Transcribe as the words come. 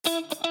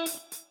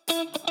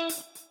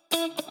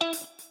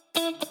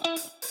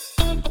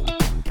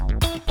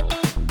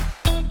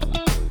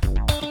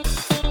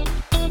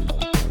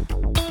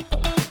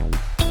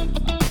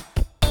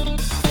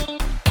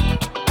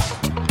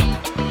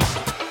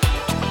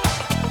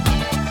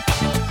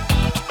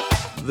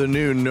the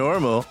new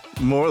normal,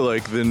 more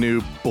like the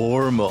new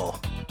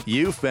Bormal.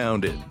 You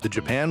found it, the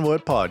Japan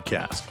What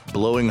Podcast,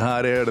 blowing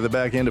hot air to the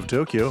back end of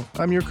Tokyo.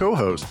 I'm your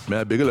co-host,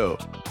 Matt Bigelow.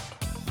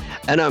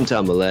 And I'm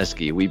Tom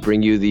Molesky. We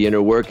bring you the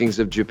inner workings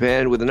of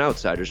Japan with an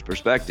outsider's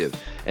perspective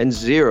and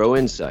zero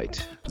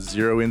insight.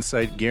 Zero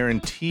insight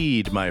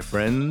guaranteed, my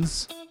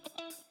friends.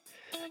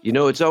 You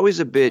know, it's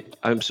always a bit,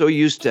 I'm so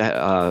used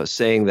to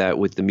saying that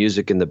with the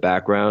music in the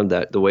background,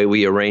 that the way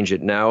we arrange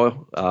it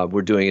now,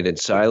 we're doing it in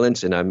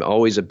silence, and I'm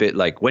always a bit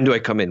like, when do I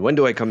come in? When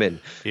do I come in?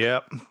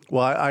 Yep.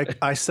 Well,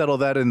 I settle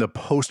that in the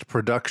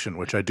post-production,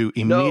 which I do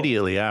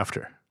immediately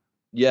after.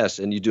 Yes,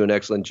 and you do an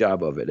excellent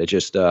job of it. It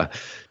just,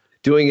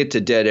 doing it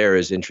to dead air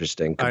is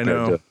interesting. I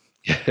know.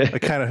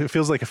 It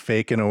feels like a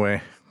fake in a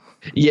way.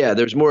 Yeah,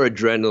 there's more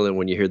adrenaline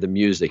when you hear the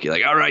music. You're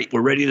like, all right,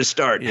 we're ready to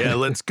start. Yeah,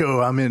 let's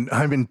go. I'm in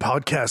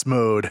podcast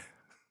mode.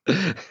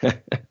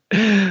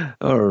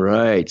 All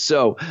right.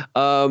 So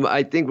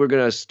I think we're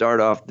going to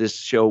start off this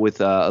show with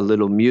a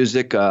little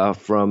music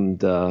from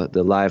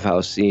the live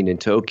house scene in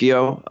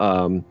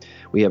Tokyo.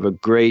 We have a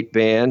great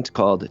band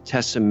called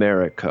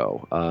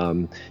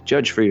Tessamerico.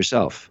 Judge for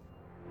yourself.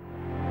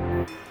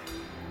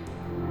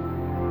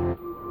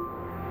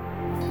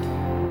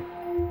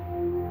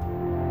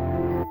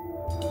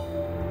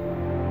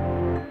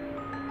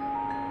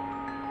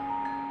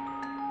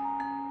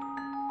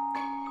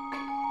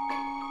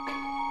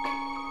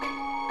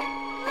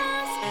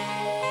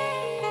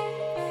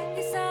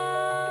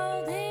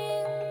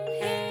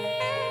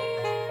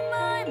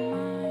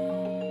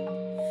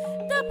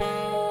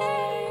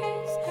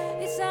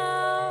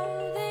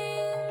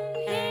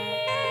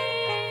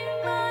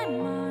 My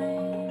mind.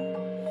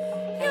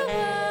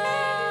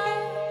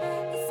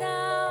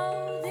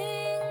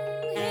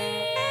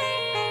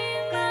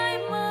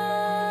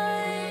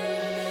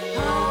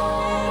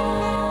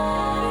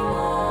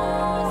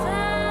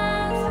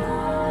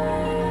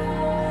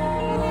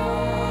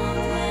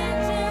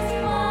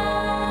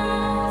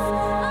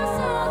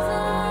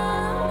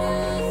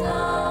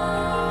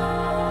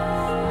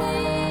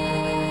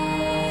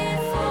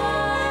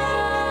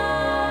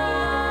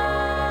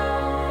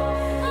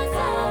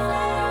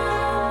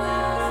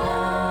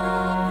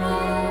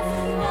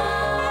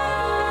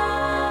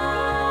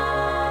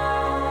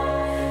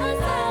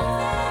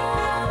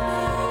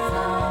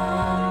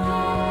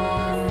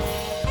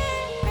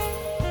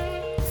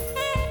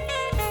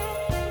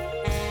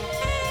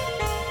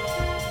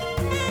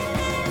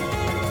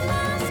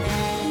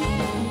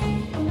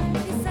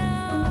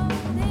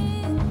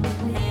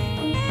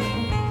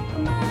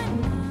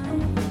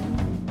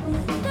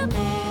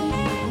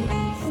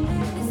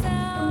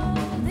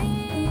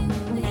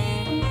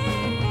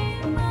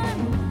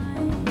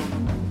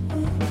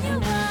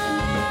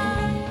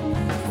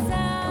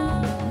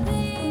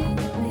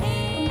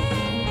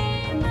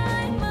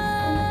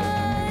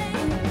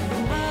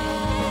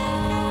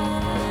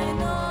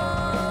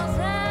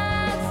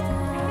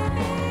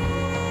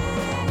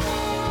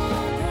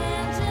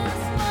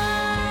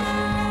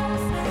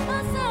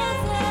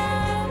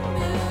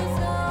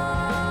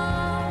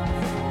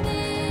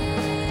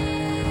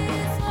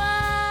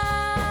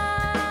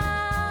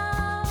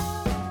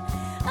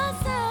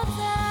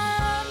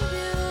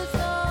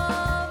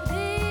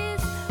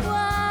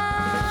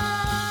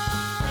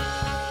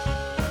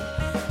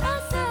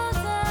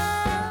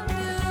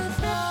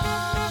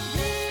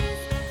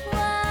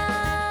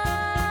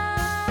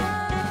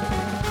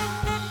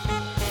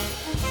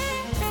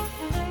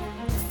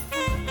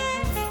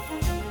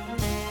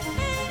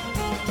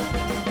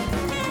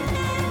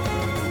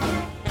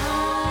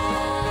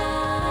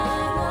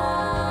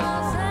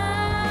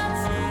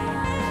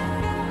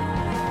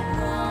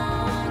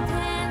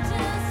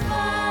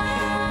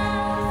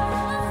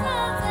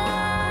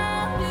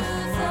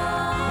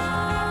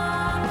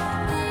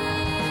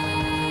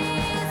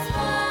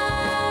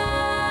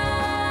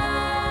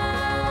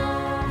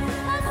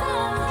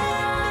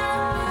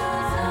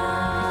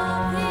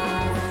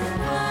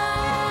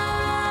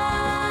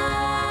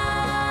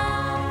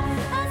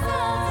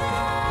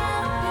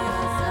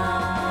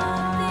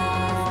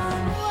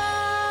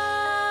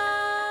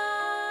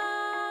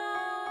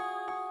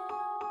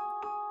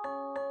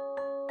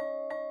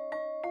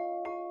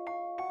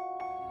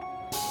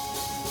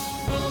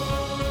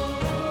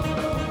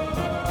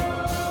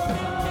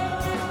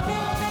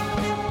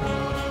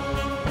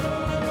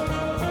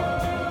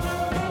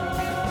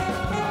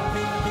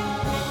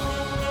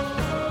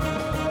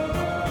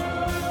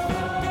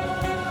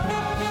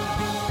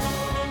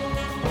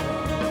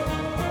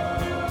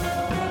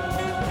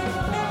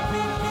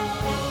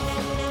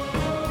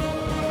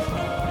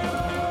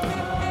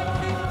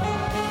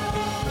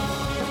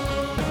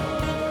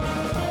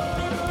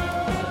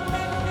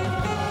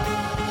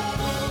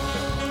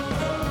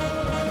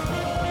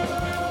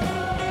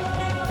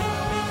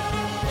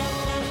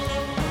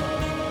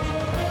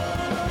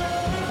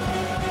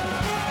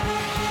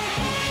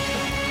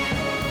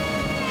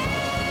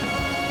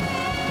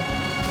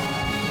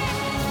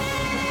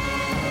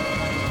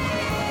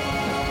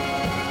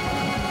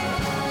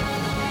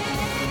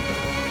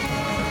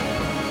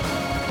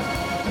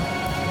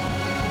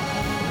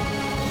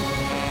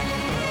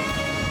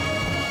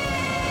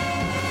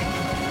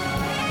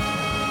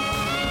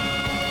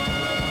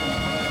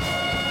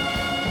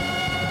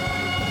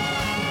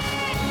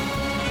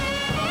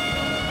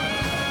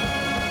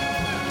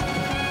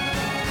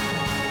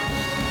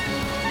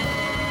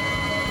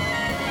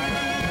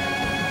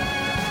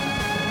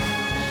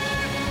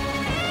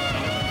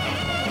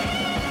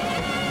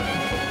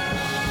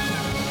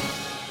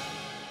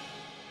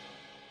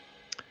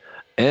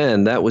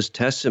 And that was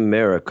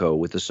Tessamerico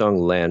with the song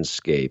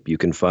Landscape. You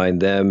can find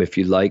them, if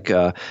you like,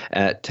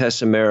 at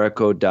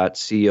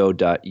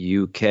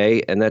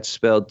tessamerico.co.uk, and that's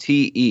spelled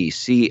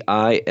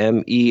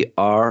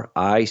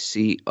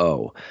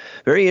Tecimerico.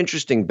 Very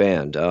interesting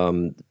band.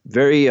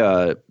 Very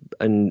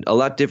and a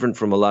lot different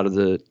from a lot of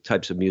the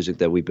types of music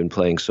that we've been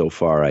playing so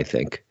far, I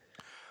think.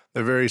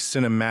 They're very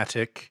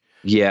cinematic.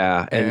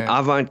 Yeah, and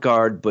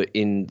avant-garde, but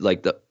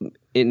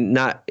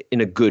not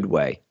in a good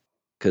way.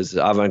 Because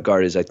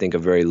avant-garde is, I think, a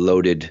very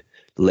loaded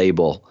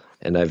label,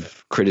 and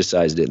I've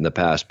criticized it in the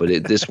past.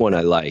 But this one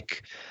I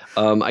like.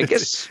 I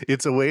guess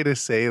it's a way to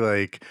say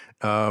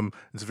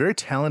it's very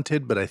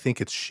talented, but I think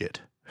it's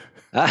shit.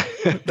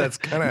 That's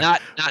kind of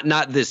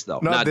not this though.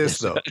 Not this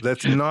though.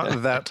 That's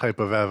not that type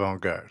of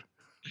avant-garde.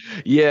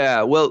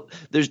 Yeah, well,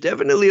 there's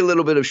definitely a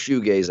little bit of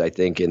shoegaze, I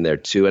think, in there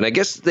too, and I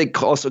guess they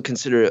also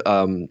consider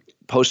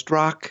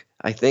post-rock,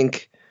 I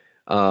think.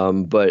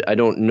 But I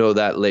don't know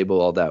that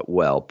label all that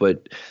well.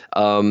 But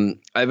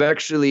I've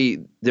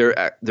actually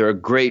they're a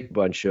great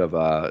bunch of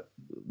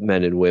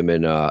men and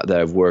women that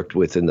I've worked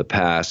with in the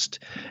past,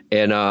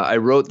 and I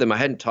wrote them. I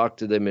hadn't talked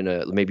to them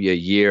in maybe a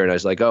year, and I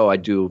was like, "Oh, I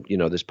do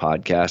this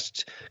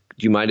podcast.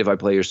 Do you mind if I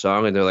play your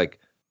song?" And they're like,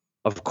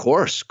 "Of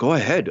course, go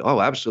ahead.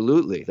 Oh,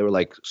 absolutely." They were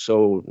like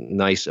so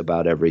nice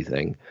about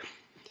everything.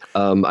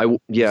 And I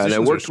worked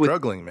with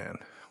struggling, man.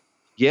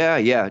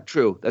 Yeah,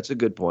 true. That's a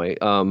good point.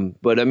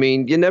 But I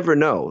mean, you never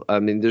know. I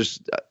mean,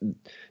 there's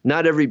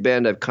not every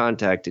band I've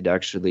contacted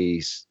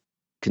actually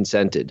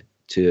consented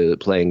to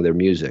playing their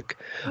music.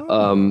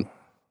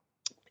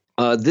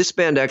 This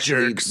band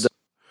actually,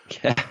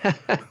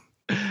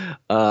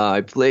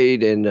 I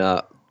played in.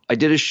 I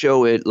did a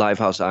show at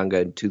Livehouse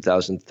Anga in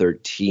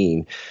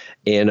 2013,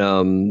 and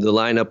the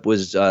lineup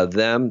was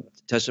them,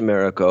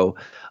 Tessamerico,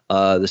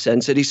 the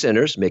Sin City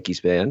Sinners,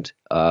 Mickey's band,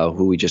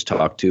 who we just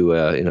talked to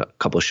in a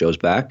couple of shows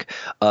back,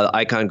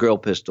 Icon Girl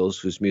Pistols,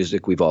 whose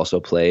music we've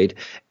also played,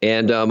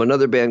 and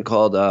another band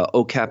called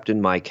Oh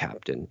Captain, My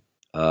Captain,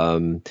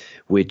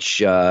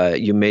 which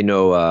you may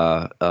know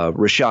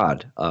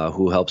Rashad,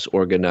 who helps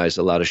organize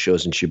a lot of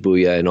shows in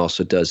Shibuya and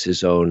also does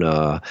his own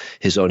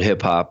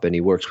hip hop, and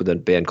he works with a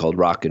band called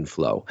Rock and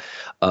Flow.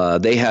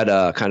 They had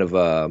a kind of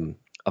a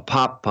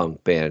pop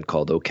punk band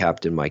called Oh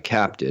Captain, My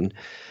Captain.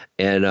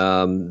 And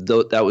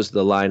that was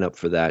the lineup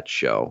for that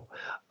show.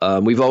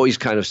 We've always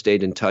kind of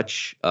stayed in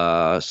touch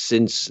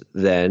since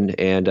then,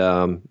 and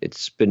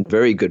it's been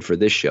very good for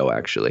this show,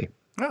 actually.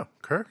 Oh,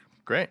 Kirk,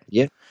 great.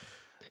 Yeah.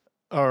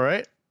 All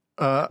right.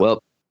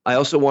 Well, I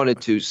also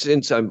wanted to,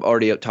 since I'm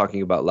already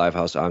talking about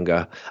Livehouse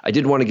Anga, I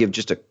did want to give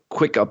just a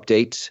quick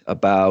update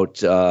about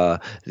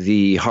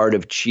the Heart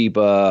of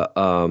Chiba,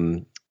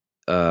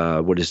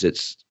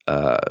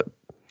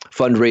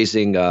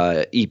 fundraising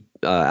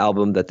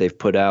album that they've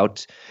put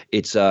out.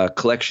 It's a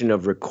collection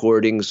of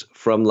recordings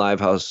from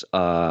Livehouse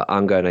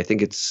Anga, and I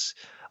think it's,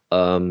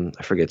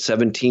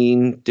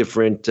 17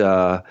 different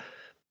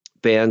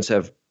bands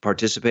have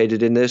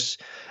participated in this.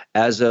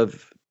 As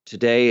of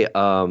today,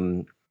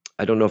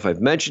 I don't know if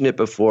I've mentioned it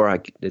before.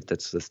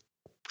 That's the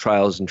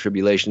trials and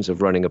tribulations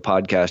of running a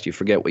podcast. You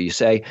forget what you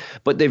say.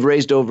 But they've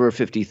raised over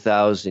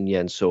 50,000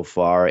 yen so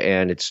far,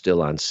 and it's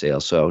still on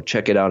sale. So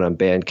check it out on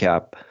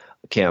Bandcamp,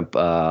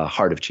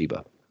 Heart of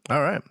Chiba.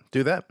 All right,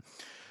 do that.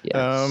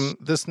 Yes.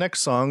 This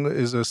next song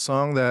is a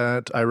song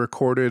that I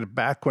recorded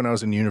back when I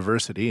was in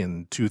university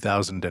in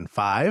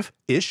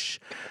 2005-ish.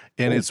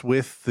 And it's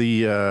with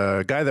the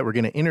guy that we're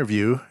going to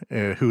interview,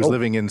 who's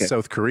living in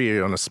South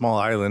Korea on a small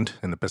island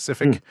in the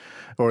Pacific,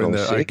 or in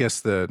I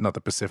guess not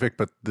the Pacific,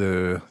 but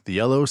the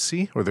Yellow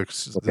Sea or the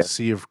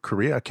Sea of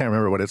Korea. I can't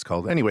remember what it's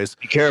called. Anyways,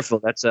 be careful.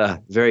 That's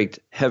a very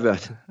heavy.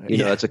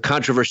 It's a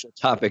controversial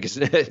topic,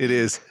 isn't it? It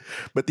is.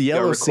 But the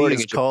Yellow Sea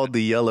is called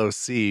the Yellow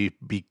Sea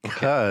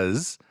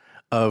because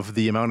of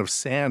the amount of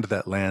sand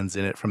that lands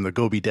in it from the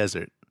Gobi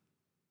Desert.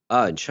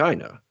 In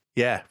China.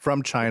 Yeah,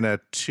 from China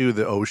to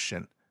the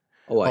ocean.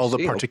 All the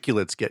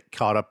particulates get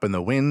caught up in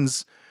the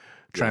winds,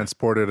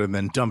 transported, and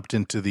then dumped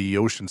into the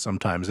ocean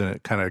sometimes, and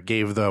it kind of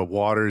gave the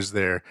waters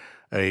there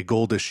a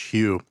goldish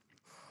hue.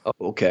 Oh,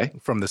 okay.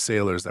 From the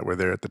sailors that were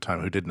there at the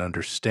time who didn't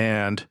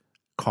understand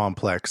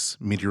complex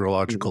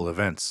meteorological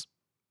events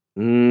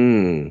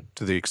to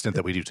the extent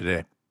that we do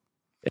today.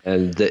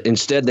 And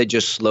instead, they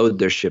just slowed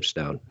their ships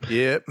down.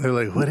 Yep. They're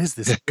like, what is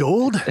this,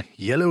 gold?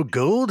 Yellow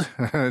gold?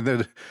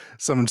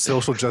 Some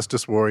social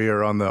justice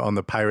warrior on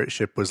the pirate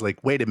ship was like,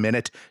 wait a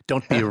minute,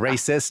 don't be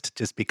racist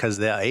just because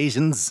they're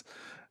Asians.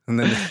 And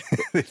then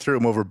they threw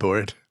him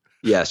overboard.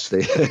 Yes.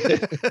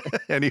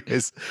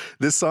 Anyways,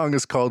 this song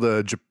is called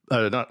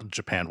not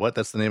Japan. What?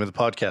 That's the name of the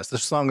podcast.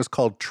 This song is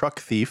called Truck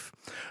Thief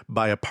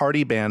by a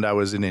party band I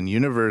was in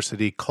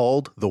university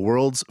called The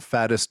World's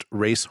Fattest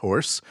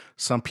Racehorse.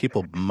 Some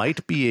people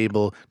might be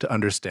able to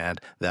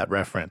understand that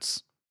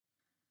reference.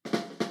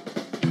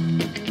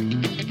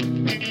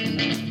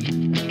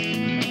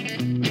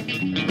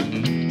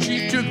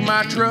 She took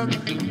my truck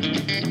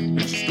and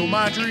she stole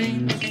my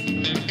dreams.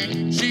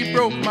 She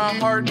broke my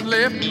heart and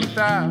left me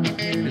without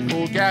any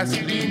full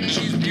gasoline.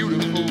 She's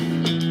beautiful,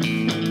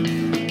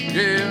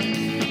 yeah.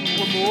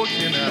 more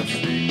can I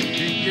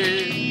say?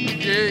 Yeah.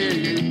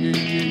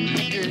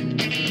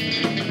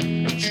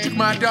 She took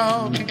my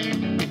dog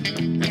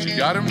and she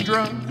got him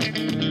drunk.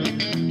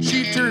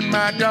 She turned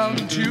my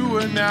dog into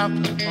an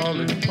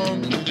alcoholic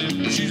punk.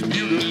 She's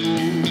beautiful.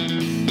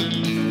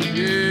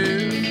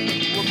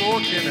 Yeah. What more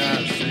can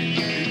I say?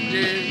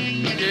 Yeah.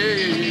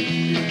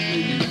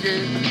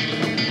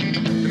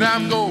 And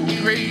I'm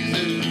going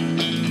crazy.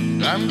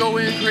 I'm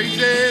going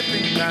crazy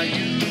thinking about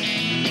you.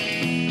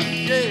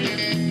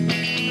 Yeah.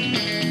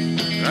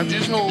 And I'm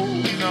just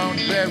holding on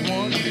to that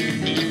one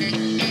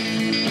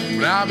day.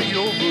 But I'll be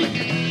over you.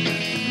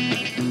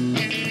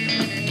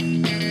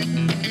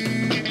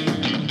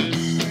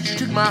 She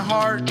took my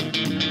heart.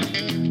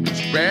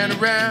 She ran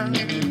around.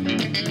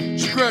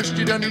 She crushed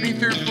it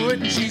underneath her foot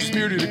and she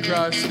smeared it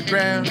across the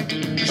ground.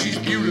 She's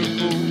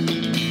beautiful.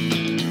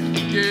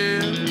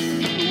 Yeah.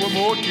 What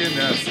more can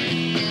I say?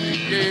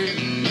 Yeah.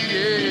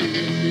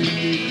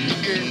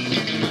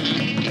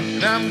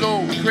 And I'm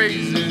going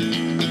crazy.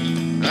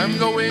 I'm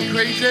going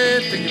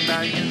crazy thinking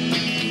about you.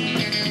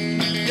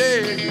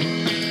 Yeah.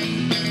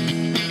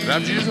 And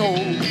I'm just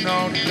holding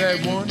on to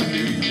that one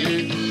day.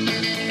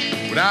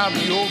 Yeah. But I'll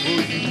be over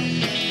you.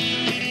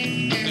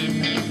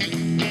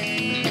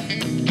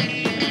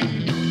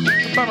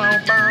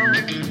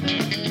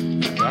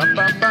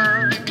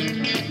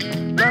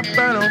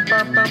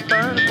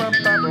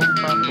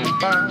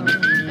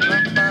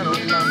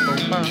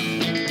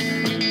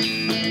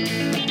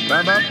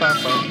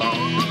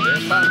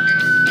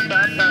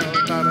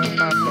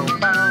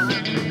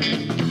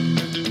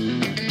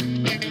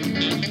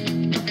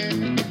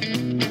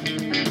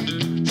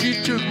 She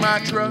took my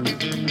truck,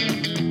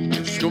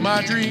 stole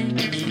my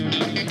dreams.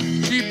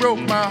 She broke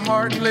my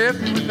heart and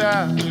left me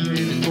without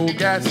any full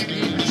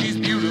gasoline. She's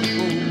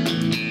beautiful.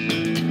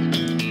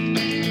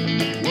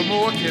 What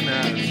more can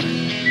I say?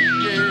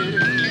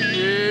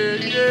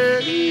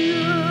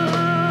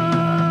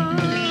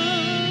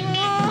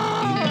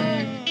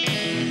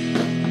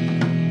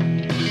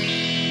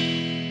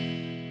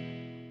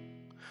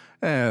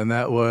 And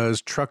that was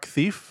Truck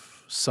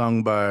Thief,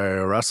 sung by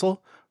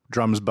Russell,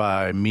 drums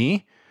by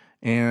me,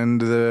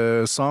 and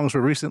the songs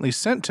were recently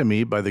sent to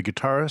me by the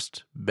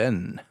guitarist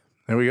Ben.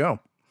 There we go.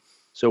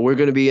 So we're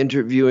going to be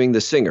interviewing the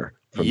singer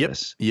from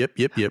this. Yep.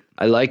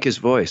 I like his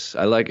voice.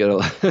 I like it a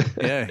lot.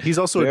 Yeah, he's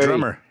also a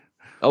drummer.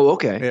 Oh,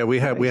 okay. Yeah, we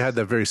had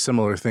that very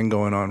similar thing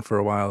going on for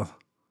a while.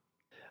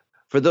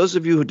 For those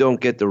of you who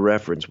don't get the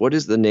reference, what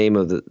is the name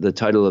of the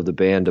title of the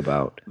band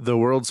about? The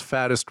World's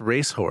Fattest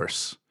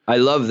Racehorse. I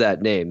love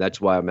that name.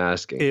 That's why I'm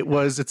asking.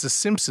 It's a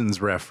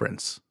Simpsons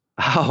reference.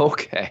 Oh,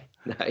 okay.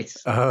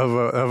 Nice. Of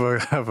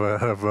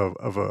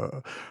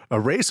a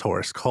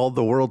racehorse called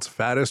the World's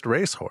Fattest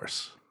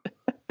Racehorse.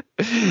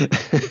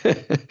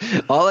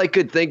 All I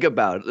could think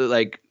about,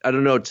 like, I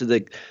don't know, to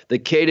the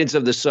cadence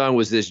of the song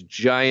was this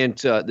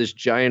giant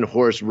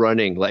horse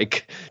running,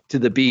 like, to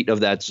the beat of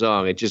that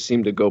song. It just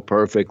seemed to go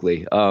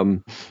perfectly.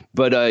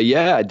 But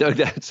I dug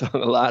that song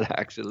a lot,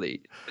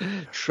 actually.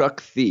 Truck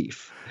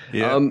Thief.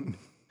 Yeah.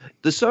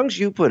 The songs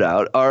you put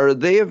out, are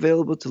they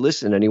available to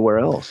listen anywhere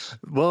else?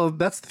 Well,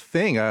 that's the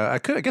thing. I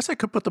guess I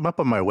could put them up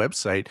on my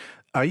website.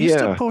 I used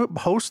to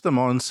post them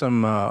on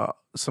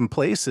some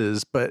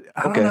places, but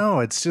I don't know.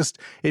 It's just,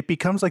 it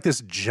becomes like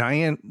this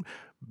giant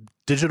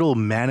digital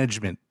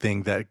management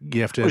thing that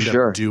you have to end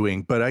up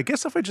doing. But I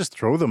guess if I just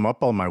throw them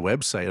up on my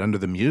website under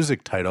the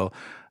music title,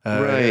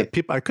 I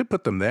could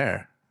put them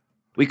there.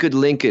 We could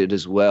link it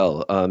as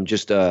well,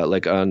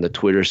 like on the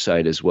Twitter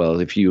site as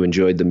well, if you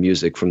enjoyed the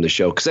music from the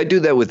show. Because I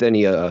do that with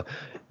any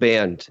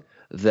band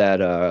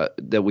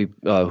that we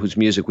whose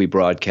music we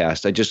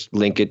broadcast. I just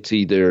link it to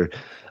either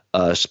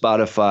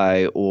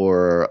Spotify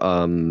or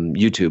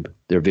YouTube,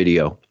 their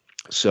video.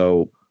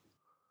 So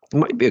it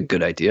might be a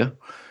good idea.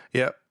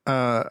 Yeah.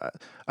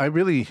 I'd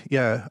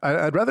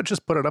rather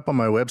just put it up on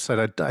my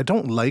website. I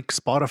don't like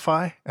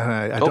Spotify, and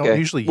I don't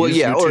usually use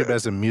YouTube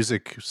as a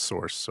music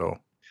source. So.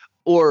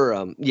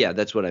 Or,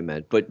 that's what I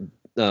meant. But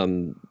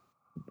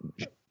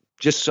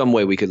just some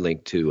way we could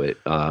link to it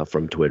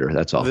from Twitter.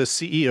 That's all. The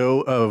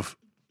CEO of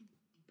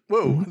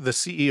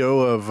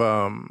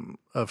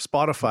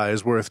Spotify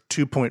is worth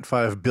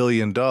 $2.5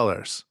 billion.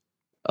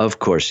 Of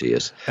course he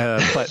is.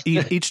 But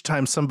each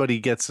time somebody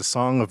gets a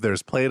song of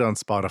theirs played on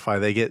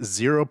Spotify, they get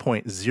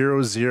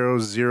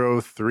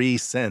 0.0003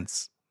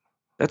 cents.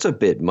 That's a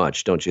bit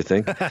much, don't you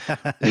think?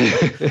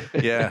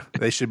 Yeah,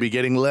 they should be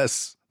getting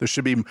less. There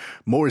should be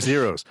more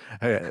zeros.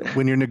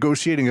 When you're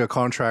negotiating a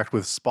contract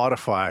with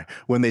Spotify,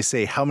 when they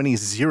say, how many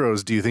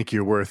zeros do you think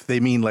you're worth? They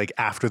mean like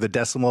after the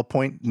decimal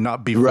point,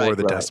 not before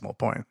the decimal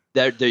point.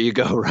 There you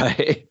go,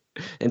 right?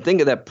 And think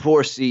of that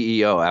poor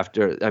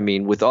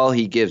CEO with all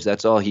he gives,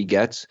 that's all he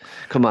gets.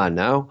 Come on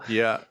now.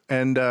 Yeah.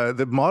 And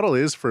the model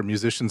is for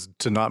musicians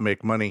to not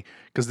make money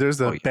because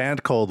there's a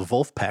band called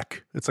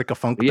Wolfpack. It's like a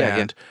funk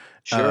band. Yeah.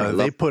 Sure.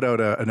 They put out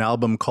an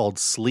album called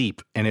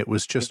Sleep, and it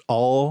was just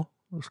all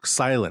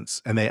silence.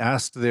 And they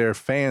asked their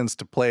fans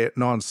to play it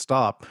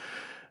nonstop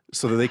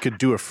so that they could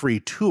do a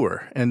free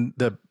tour. And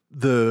the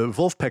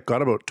Wolfpack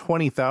got about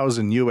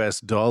 $20,000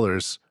 US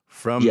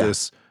from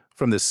this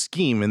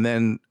scheme, and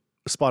then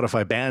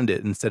Spotify banned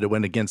it. Instead, it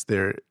went against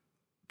their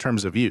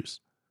terms of use.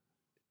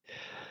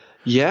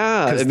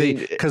 Yeah,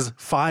 because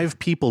 5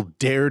 people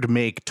dared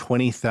make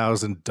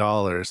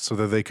 $20,000 so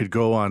that they could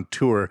go on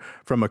tour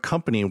from a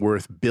company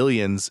worth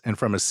billions and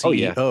from a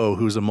CEO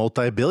who's a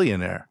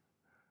multi-billionaire.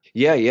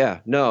 Yeah.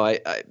 No,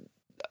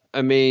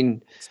 I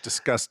mean, it's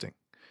disgusting.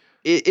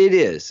 It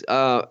is.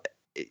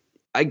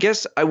 I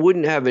guess I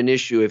wouldn't have an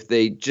issue if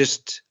they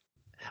just.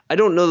 I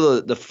don't know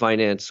the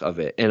finance of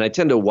it, and I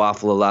tend to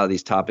waffle a lot of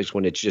these topics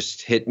when it's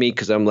just hit me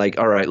because I'm like,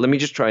 all right, let me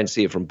just try and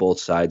see it from both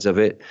sides of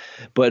it.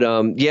 But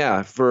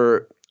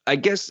I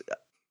guess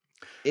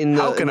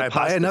how can I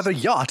buy another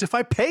yacht if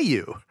I pay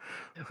you?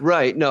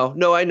 Right.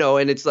 No, I know.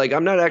 And it's like,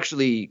 I'm not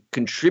actually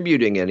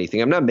contributing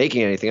anything. I'm not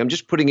making anything. I'm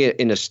just putting it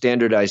in a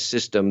standardized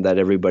system that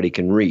everybody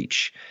can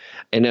reach.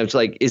 And it's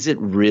like, is it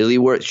really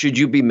worth, should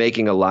you be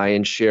making a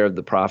lion's share of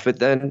the profit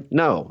then?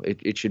 No,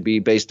 it should be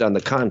based on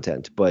the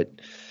content. But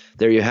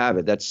there you have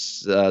it.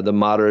 That's the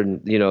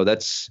modern,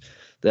 that's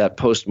that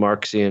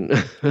post-Marxian.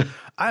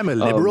 I'm a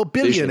liberal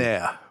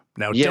billionaire.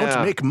 Now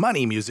don't make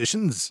money,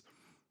 musicians.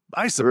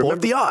 I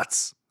support the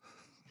arts.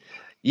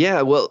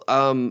 Yeah, well,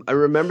 I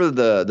remember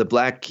the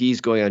Black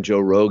Keys going on Joe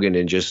Rogan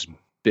and just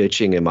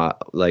bitching him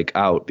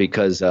out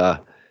because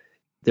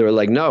they were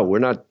like, no, we're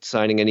not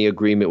signing any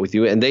agreement with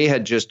you. And they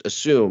had just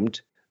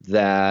assumed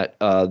that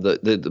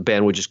the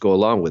band would just go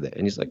along with it.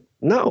 And he's like,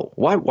 no,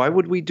 why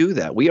would we do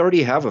that? We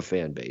already have a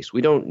fan base.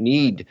 We don't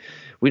need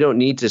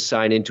to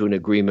sign into an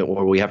agreement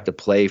where we have to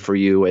play for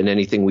you and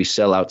anything we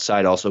sell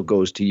outside also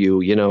goes to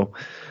you,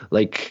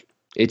 like.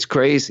 It's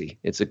crazy.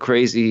 It's a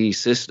crazy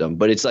system,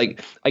 but it's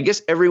like, I guess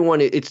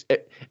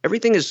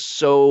everything is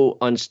so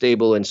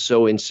unstable and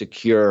so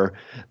insecure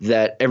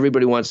that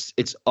everybody wants,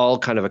 it's all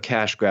kind of a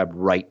cash grab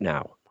right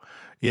now.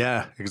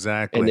 Yeah,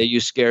 exactly. And they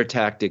use scare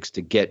tactics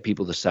to get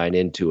people to sign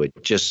into it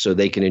just so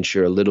they can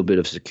ensure a little bit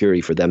of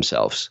security for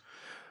themselves.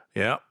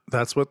 Yeah,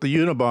 that's what the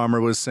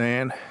Unabomber was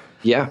saying.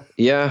 Yeah.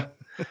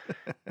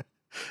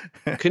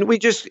 Can we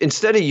just,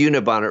 instead of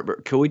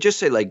Unabomber, can we just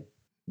say like,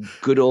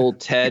 good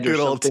old Ted or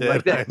something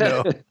like that?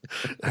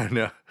 I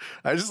know.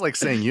 I just like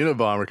saying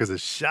Unabomber because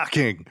it's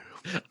shocking.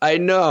 I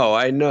know.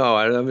 I'm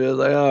just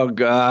like, oh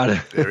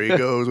God. There he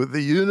goes with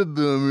the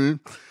Unabomber.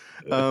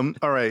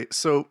 All right.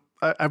 So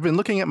I've been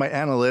looking at my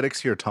analytics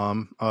here,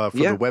 Tom, for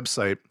the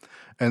website,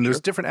 and there's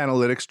different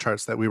analytics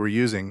charts that we were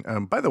using.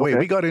 By the way,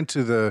 we got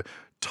into the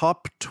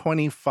top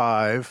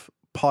 25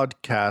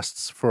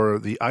 podcasts for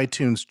the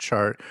iTunes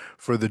chart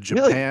for the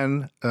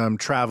Japan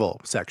travel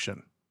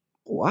section.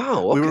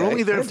 Wow. Okay. We were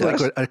only there for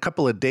like a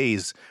couple of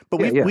days, but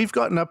we've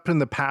gotten up in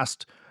the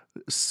past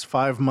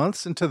 5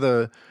 months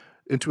into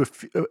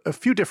a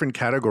few different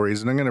categories,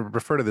 and I'm going to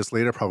refer to this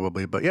later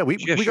probably. But we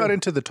got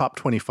into the top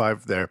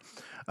 25 there.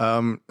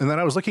 And then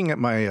I was looking at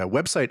my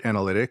website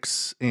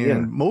analytics,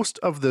 and most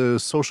of the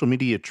social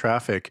media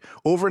traffic,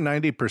 over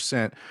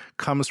 90%,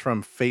 comes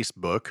from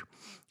Facebook.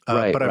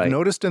 But I've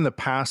noticed in the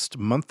past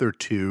month or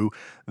two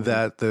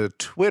that the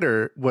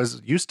Twitter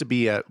used to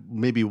be at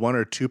maybe 1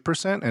 or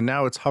 2%, and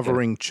now it's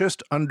hovering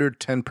just under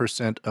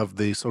 10% of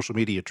the social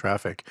media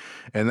traffic.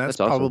 And that's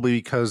probably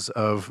because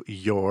of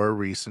your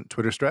recent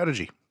Twitter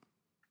strategy.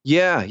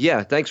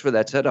 Yeah. Thanks for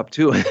that setup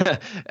too.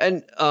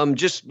 And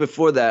just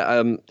before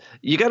that,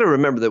 you got to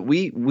remember that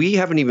we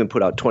haven't even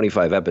put out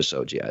 25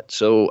 episodes yet.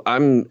 So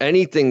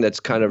anything that's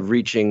kind of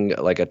reaching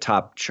like a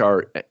top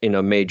chart in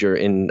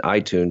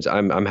iTunes,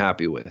 I'm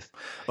happy with.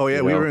 Oh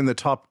yeah, we were in the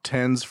top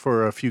 10s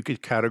for a few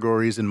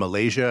categories in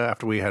Malaysia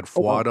after we had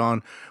Fuad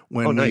on.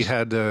 When we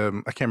had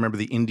I can't remember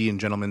the Indian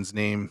gentleman's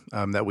name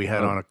that we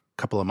had on a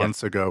couple of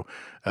months ago.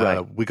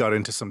 We got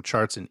into some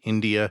charts in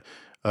India.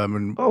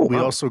 We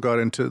also got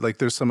into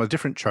there's some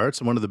different charts,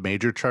 and one of the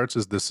major charts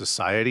is the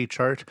society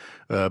chart,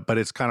 but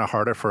it's kind of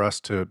harder for us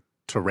to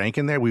rank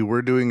in there. We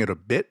were doing it a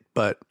bit,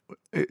 but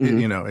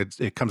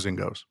it comes and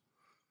goes.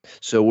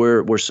 So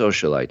we're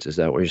socialites. Is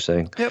that what you're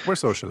saying? Yeah, we're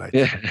socialites.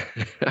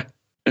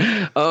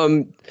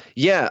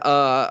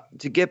 Yeah.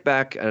 To get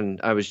back, and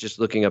I was just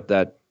looking up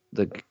the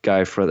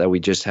guy that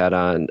we just had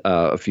on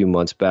a few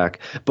months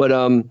back,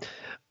 but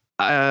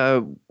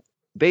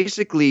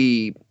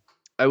basically.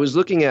 I was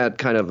looking at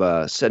kind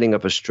of setting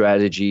up a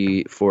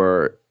strategy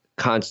for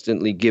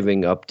constantly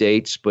giving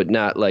updates, but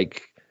not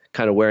like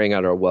kind of wearing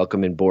out our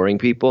welcome and boring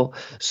people.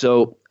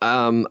 So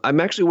I'm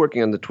actually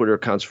working on the Twitter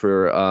accounts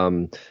for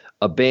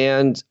a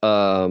band,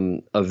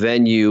 a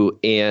venue,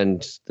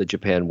 and the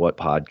Japan What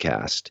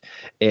podcast.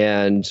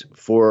 And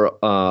for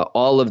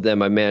all of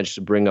them, I managed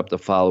to bring up the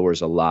followers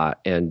a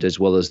lot, and as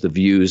well as the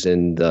views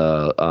and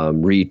the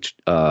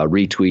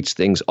retweets,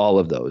 things, all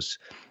of those.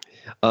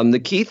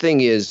 The key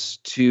thing is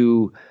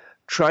to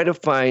try to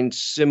find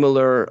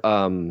similar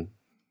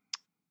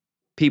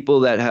people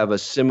that have a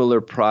similar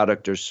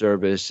product or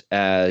service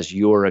as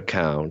your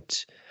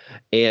account,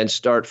 and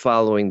start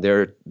following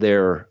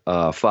their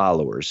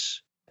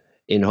followers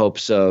in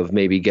hopes of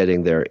maybe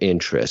getting their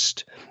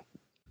interest.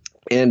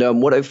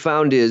 And what I've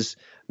found is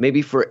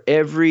maybe for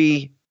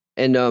every –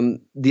 and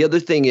the other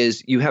thing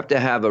is you have to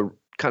have a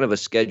kind of a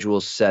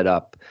schedule set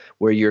up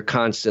where you're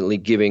constantly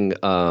giving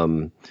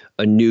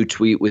a new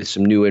tweet with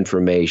some new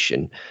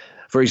information.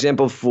 For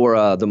example, for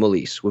the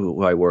Molise,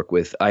 who I work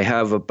with, I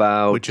have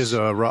about... Which is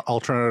a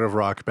alternative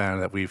rock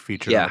band that we've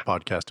featured on the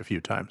podcast a few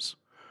times.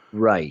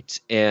 Right.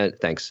 And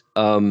thanks.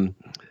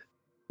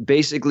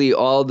 Basically,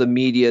 all the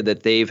media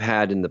that they've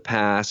had in the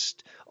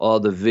past, all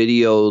the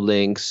video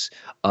links,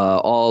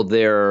 all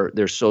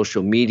their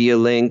social media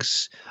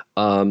links,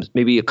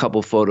 maybe a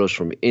couple photos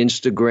from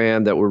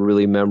Instagram that were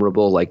really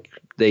memorable. Like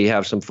they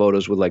have some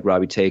photos with like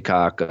Robbie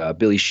Taycock,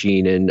 Billy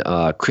Sheenan,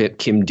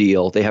 Kim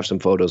Deal. They have some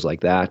photos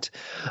like that.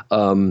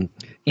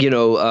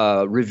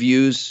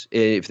 Reviews,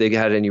 if they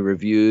had any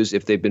reviews,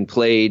 if they've been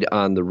played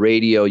on the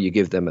radio, you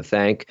give them a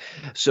thank.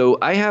 So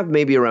I have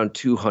maybe around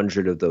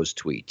 200 of those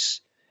tweets.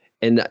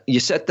 And you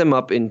set them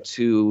up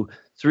into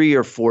 3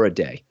 or 4 a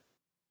day.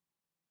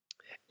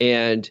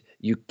 And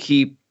you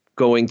keep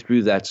going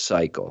through that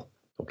cycle,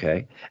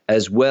 okay?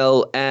 As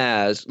well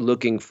as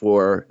looking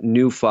for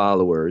new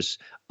followers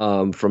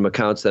from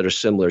accounts that are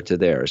similar to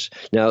theirs.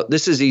 Now,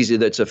 this is easy.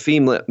 That's a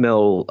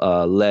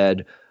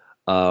female-led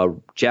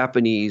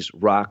Japanese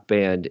rock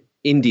band,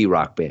 indie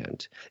rock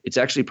band. It's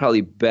actually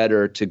probably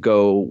better to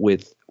go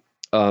with,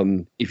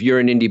 if you're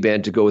an indie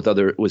band, to go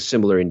with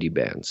similar indie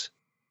bands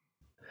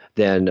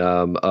than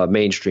a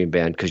mainstream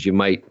band, because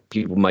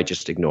people might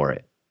just ignore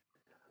it.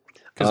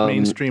 Because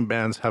mainstream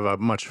bands have a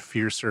much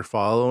fiercer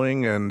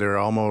following, and they're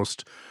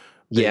almost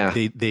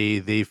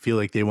they feel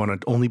like they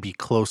want to only be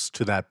close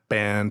to that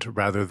band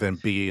rather than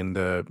be in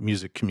the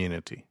music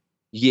community.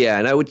 Yeah,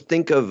 and I would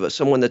think of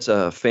someone that's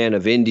a fan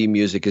of indie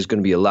music is going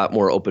to be a lot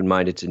more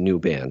open-minded to new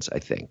bands, I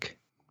think.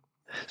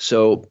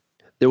 So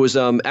there was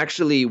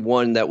actually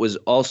one that was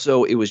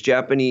also, it was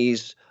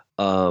Japanese,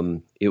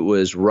 it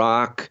was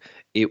rock,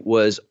 it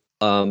was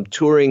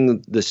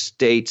touring the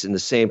States in the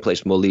same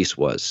place Molise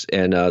was.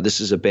 And this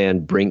is a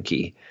band,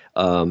 Brinky.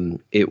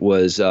 It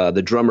was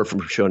the drummer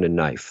from Shonen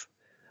Knife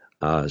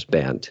his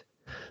band.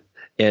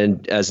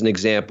 And as an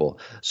example,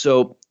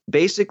 so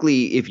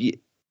basically, if you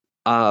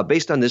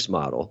based on this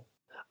model,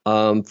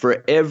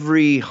 for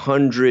every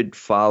 100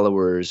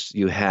 followers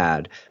you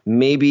had,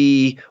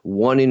 maybe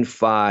 1 in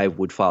 5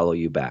 would follow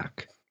you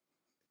back.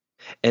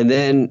 And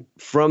then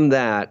from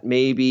that,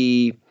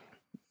 maybe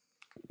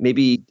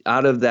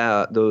out of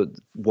the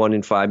 1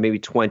 in 5, maybe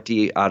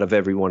 20 out of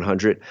every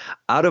 100.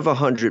 Out of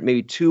 100,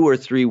 maybe 2 or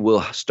 3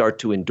 will start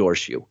to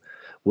endorse you,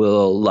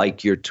 will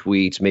like your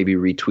tweets, maybe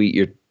retweet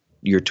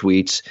your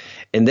tweets.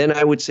 And then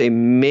I would say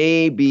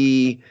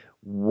maybe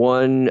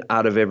 1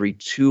 out of every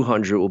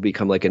 200 will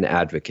become like an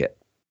advocate.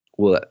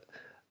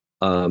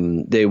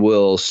 They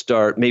will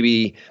start,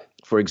 maybe,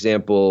 for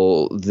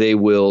example, they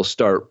will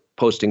start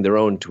posting their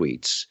own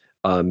tweets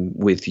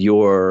with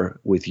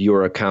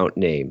your account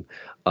name.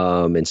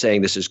 And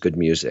saying this is good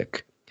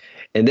music.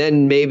 And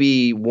then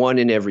maybe 1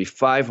 in every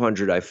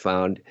 500 I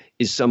found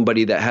is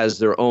somebody that has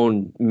their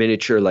own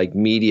miniature like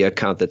media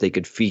account that they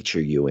could feature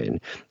you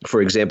in.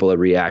 For example, a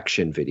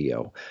reaction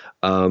video.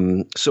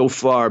 So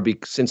far,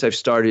 since I've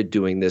started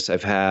doing this,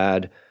 I've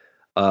had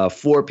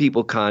 4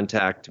 people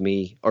contact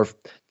me, or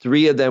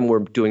 3 of them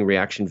were doing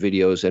reaction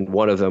videos, and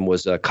 1 of them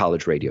was a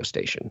college radio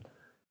station.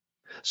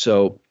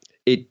 So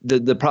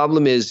the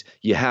problem is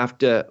you have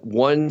to,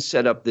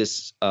 set up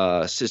this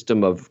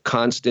system of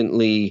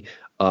constantly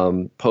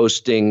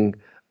posting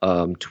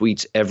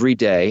tweets every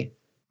day,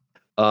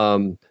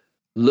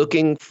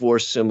 looking for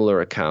similar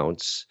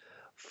accounts,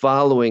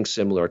 following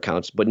similar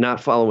accounts, but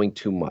not following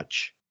too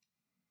much.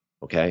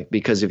 Okay?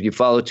 Because if you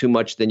follow too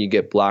much, then you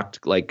get blocked,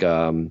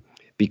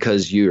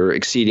 because you're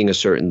exceeding a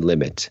certain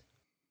limit.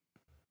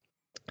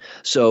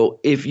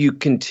 So if you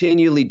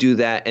continually do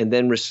that and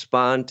then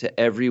respond to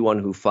everyone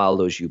who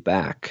follows you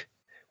back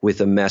with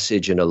a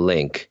message and a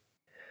link,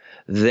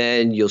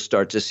 then you'll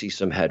start to see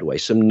some headway,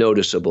 some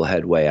noticeable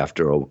headway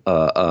after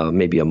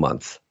maybe a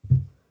month.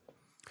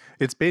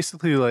 It's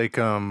basically like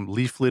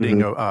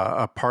leafleting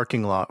a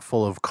parking lot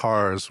full of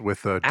cars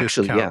with a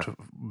discount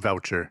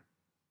voucher.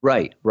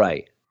 Right.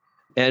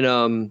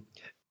 And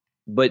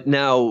but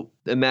now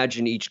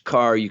imagine each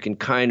car, you can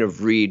kind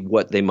of read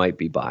what they might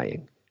be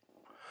buying.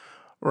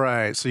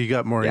 Right, so you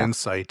got more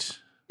insight.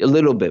 A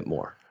little bit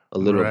more.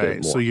 Bit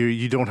more. So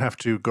you don't have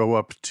to go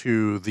up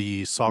to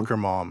the soccer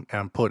mom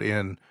and put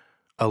in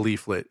a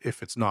leaflet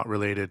if it's not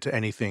related to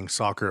anything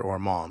soccer or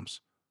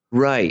moms.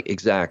 Right,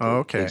 exactly. Oh,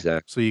 okay.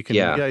 Exactly. So you can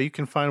you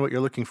can find what you're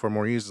looking for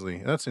more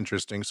easily. That's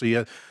interesting.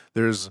 So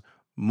there's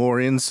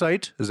more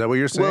insight. Is that what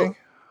you're saying? Well,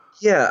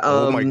 yeah.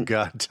 Oh my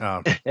God,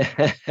 Tom.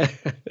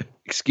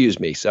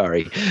 Excuse me.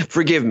 Sorry.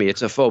 Forgive me.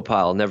 It's a faux pas.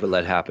 I'll never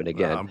let happen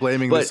again. I'm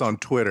blaming this on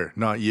Twitter,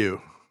 not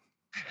you.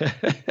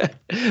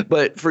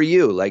 But for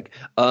you, like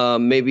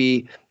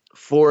maybe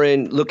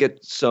look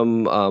at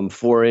some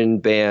foreign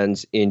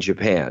bands in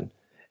Japan,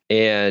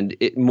 and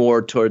it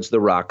more towards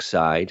the rock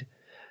side.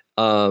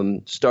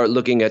 Start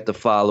looking at the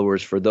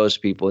followers for those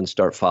people and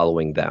start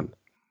following them.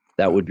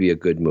 That would be a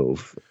good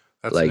move.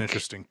 That's an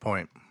interesting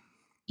point.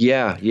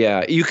 Yeah.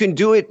 You can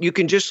do it. You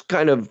can just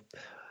kind of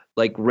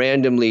like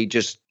randomly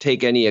just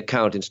take any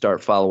account and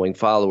start following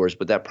followers,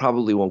 but that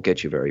probably won't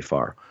get you very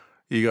far.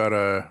 You got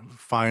to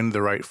find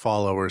the right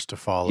followers to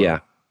follow. Yeah.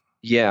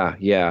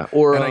 Yeah.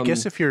 Or, and I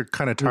guess if you're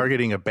kind of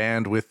targeting a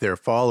band with their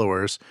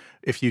followers,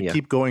 if you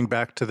keep going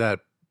back to that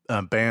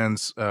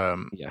band's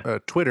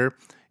Twitter,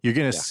 you're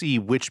going to see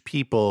which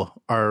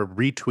people are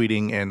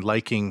retweeting and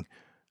liking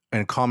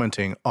and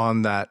commenting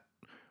on that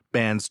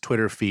band's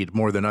Twitter feed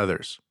more than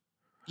others.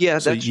 Yeah,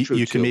 so that's true.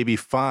 You can maybe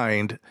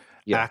find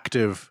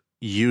active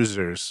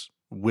users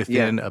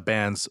within a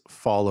band's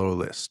follow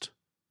list.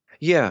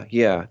 Yeah.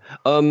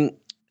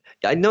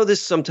 I know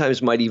this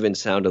sometimes might even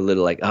sound a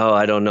little like, oh,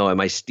 I don't know. Am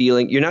I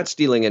stealing? You're not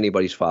stealing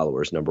anybody's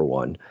followers, number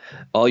one.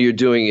 All you're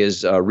doing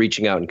is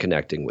reaching out and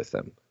connecting with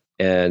them.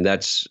 And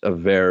that's a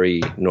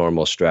very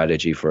normal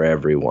strategy for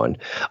everyone.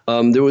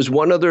 There was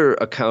one other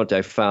account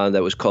I found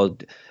that was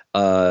called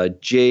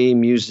J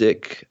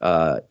Music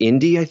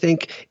Indie, I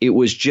think. It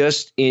was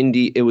just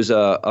indie. It was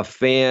a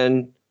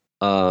fan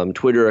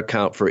Twitter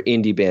account for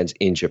indie bands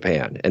in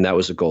Japan. And that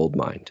was a gold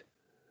mine.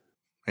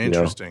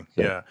 Interesting.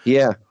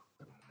 Yeah.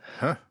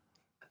 Huh.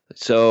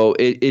 So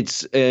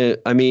it's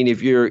I mean,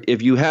 if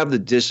you have the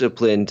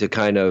discipline to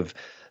kind of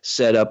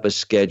set up a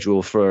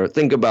schedule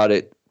think about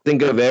it.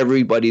 Think of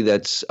everybody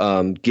that's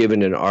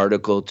given an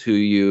article to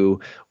you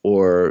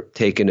or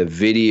taken a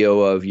video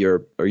of your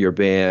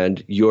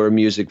band, your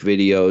music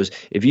videos.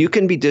 If you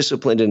can be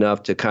disciplined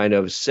enough to kind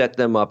of set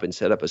them up and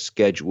set up a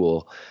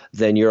schedule,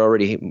 then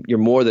you're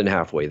more than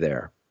halfway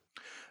there.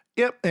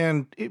 Yep,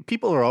 and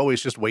people are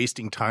always just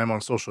wasting time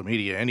on social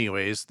media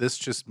anyways. This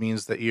just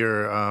means that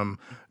you're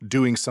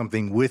doing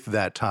something with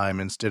that time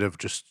instead of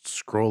just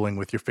scrolling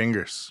with your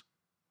fingers.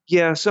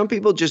 Yeah, some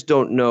people just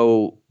don't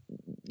know.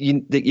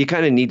 You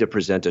kind of need to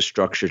present a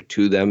structure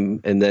to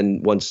them, and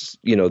then once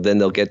then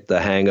they'll get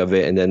the hang of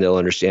it, and then they'll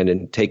understand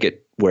and take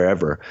it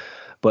wherever.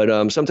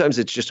 But sometimes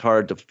it's just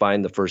hard to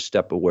find the first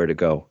step of where to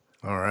go.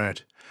 All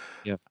right.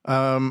 Yeah.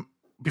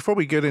 Before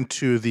we get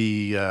into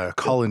the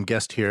call-in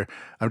guest here,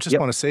 I just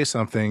want to say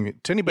something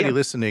to anybody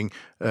listening.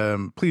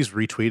 Please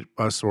retweet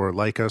us or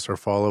like us or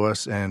follow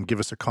us and give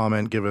us a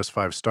comment, give us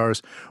 5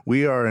 stars.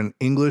 We are an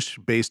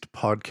English-based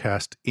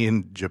podcast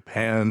in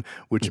Japan,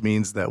 which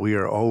means that we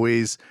are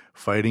always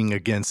fighting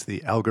against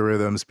the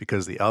algorithms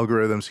because the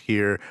algorithms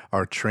here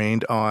are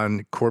trained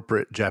on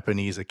corporate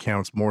Japanese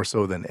accounts more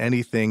so than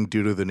anything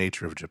due to the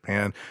nature of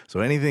Japan.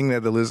 So anything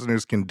that the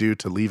listeners can do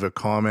to leave a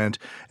comment,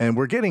 and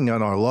we're getting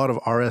on a lot of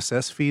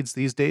RSS feeds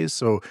these days,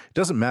 so it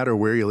doesn't matter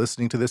where you're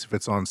listening to this, if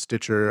it's on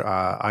Stitcher,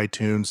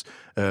 iTunes,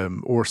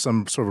 or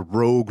some sort of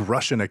rogue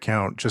Russian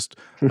account, just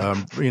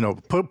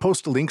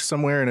post a link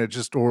somewhere and it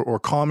just or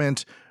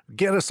comment,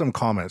 get us some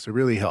comments. It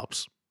really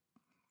helps.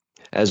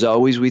 As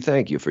always, we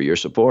thank you for your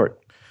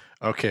support.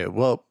 Okay,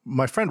 well,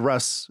 my friend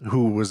Russ,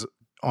 who was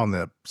on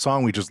the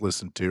song we just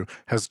listened to,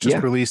 has just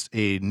released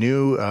a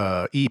new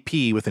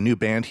EP with a new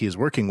band he is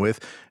working with.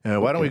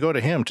 Why don't we go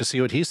to him to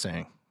see what he's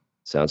saying?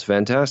 Sounds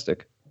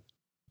fantastic.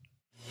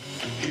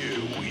 Here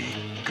we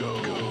go.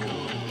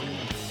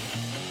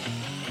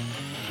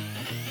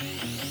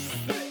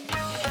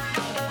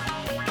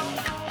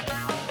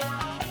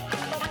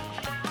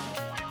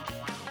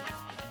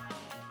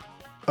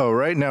 All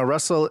right, now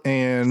Russell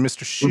and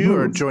Mr. Shu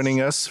are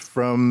joining us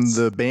from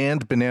the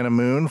band Banana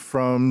Moon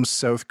from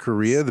South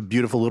Korea, the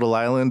beautiful little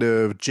island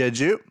of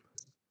Jeju.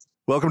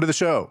 Welcome to the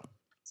show.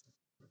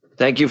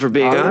 Thank you for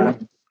being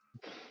on.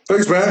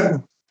 Thanks,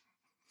 Matt.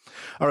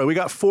 All right, we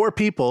got 4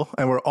 people,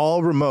 and we're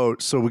all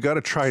remote, so we got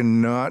to try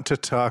not to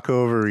talk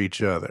over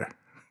each other.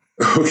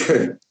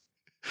 Okay.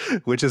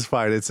 Which is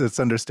fine. It's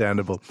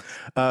understandable.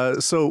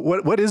 So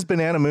what is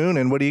Banana Moon,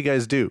 and what do you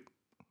guys do?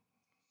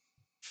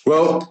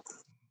 Well,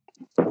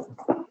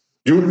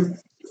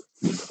 Banana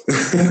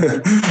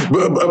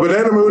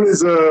Moon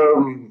is,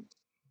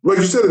 like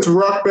you said, it's a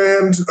rock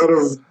band out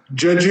of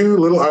Jeju, a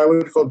little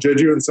island called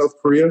Jeju in South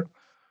Korea.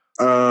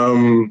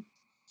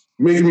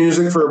 Making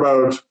music for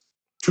about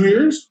 2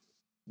 years.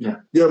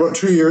 Yeah, about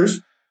 2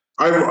 years.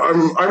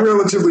 I'm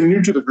relatively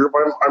new to the group.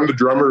 I'm the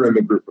drummer in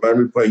the group, but I've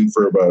been playing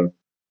for about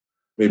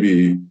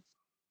maybe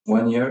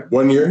 1 year.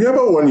 1 year, yeah,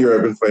 about 1 year.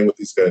 I've been playing with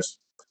these guys.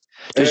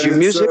 Does your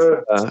music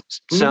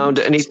sound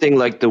anything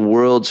like the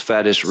world's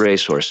fattest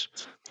racehorse?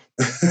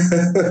 It's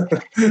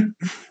a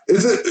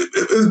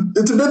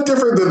bit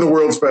different than the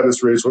world's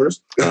fattest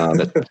racehorse.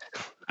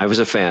 I was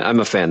a fan. I'm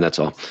a fan. That's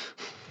all.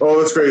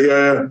 Oh, that's great.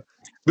 Yeah.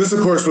 This,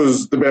 of course,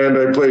 was the band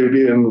I played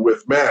in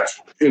with Matt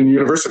in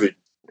university.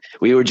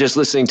 We were just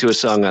listening to a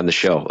song on the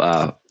show,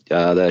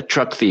 the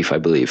Truck Thief, I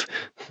believe.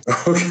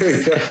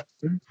 Okay.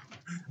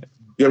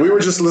 Yeah, we were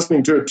just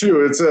listening to it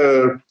too. It's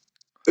a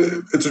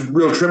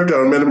real trip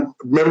down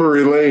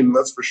memory lane,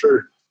 that's for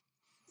sure.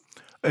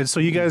 And so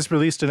you guys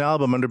released an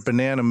album under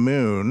Banana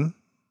Moon.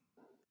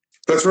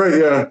 That's right,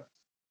 yeah.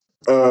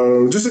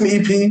 Just an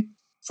EP,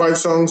 5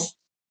 songs.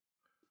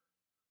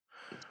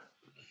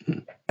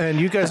 And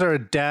you guys are a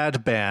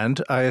dad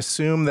band. I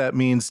assume that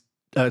means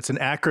it's an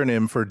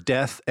acronym for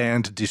Death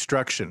and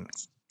Destruction.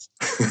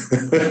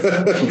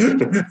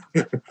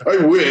 I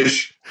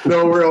wish.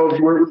 No,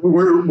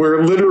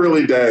 we're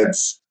literally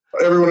dads.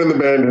 Everyone in the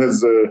band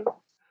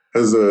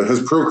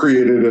has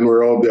procreated, and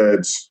we're all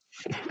dads.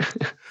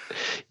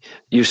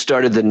 You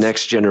started the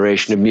next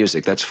generation of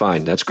music. That's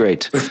fine. That's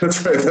great.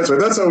 That's right.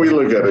 That's how we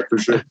look at it, for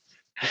sure.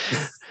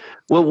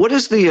 Well, what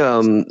is the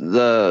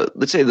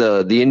let's say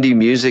the indie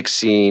music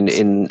scene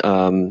in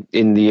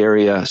the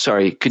area?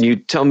 Sorry, can you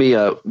tell me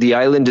the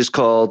island is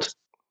called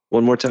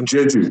one more time?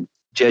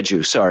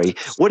 Jeju, sorry.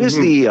 What is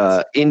the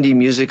indie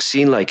music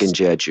scene like in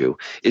Jeju?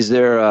 Is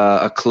there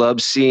a club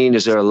scene?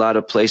 Is there a lot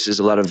of places,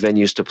 a lot of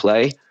venues to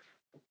play?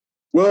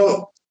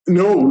 Well,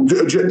 no.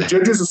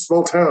 Jeju is a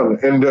small town,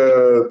 and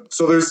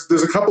so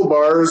there's a couple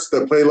bars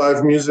that play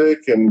live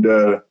music, and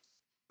but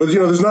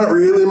there's not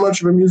really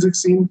much of a music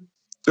scene.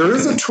 There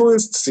is a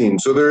tourist scene,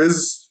 so there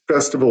is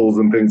festivals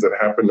and things that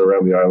happen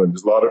around the island.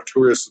 There's a lot of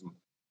tourists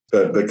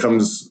that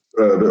comes,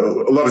 a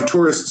lot of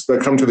tourists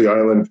that come to the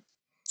island.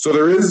 So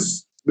there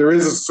is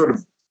a sort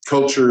of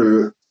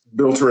culture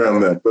built around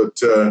that. But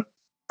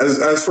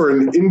as for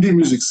an indie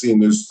music scene,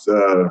 there's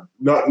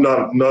not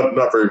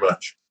very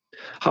much.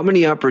 How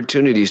many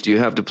opportunities do you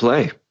have to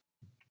play?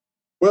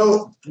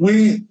 Well,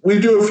 we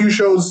do a few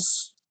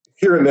shows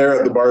here and there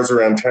at the bars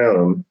around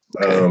town.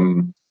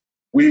 Okay.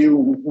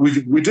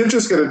 We did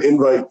just get an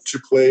invite to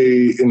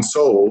play in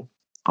Seoul.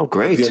 Oh,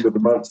 great! At the end of the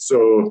month,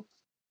 so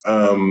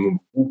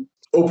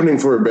opening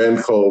for a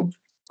band called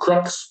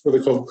Crux. What are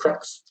they called?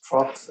 Crux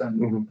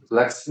and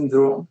Black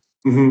Syndrome.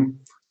 Mm-hmm.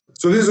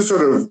 So these are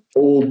sort of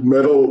old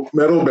metal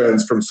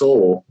bands from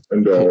Seoul,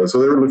 and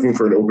so they were looking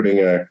for an opening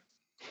act.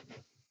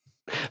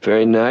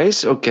 Very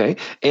nice. Okay,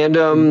 and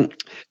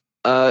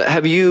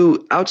have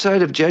you,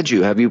 outside of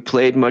Jeju, have you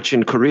played much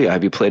in Korea?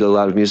 Have you played a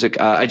lot of music?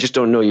 I just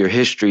don't know your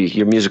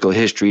musical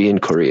history in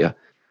Korea.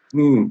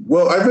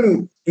 Well, I've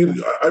been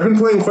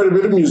playing quite a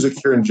bit of music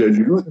here in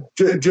Jeju.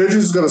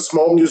 Jeju's got a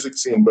small music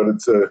scene, but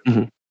it's a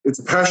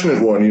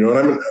passionate one, And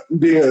I'm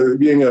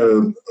being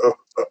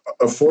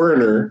a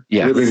foreigner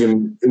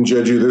living in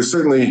Jeju. There's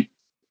certainly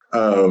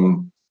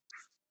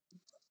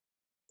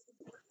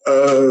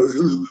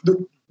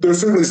there's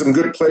certainly some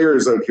good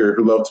players out here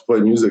who love to play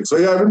music. So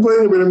yeah, I've been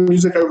playing a bit of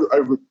music.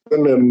 I've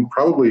been in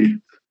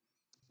probably,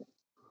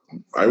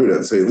 I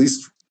would say, at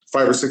least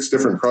 5 or 6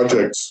 different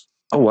projects.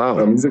 Oh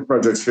wow! Music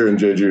projects here in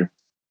Jeju.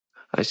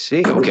 I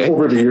see. Okay.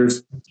 Over the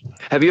years.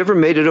 Have you ever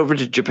made it over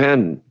to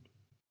Japan?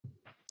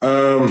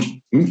 I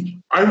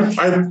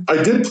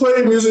did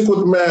play music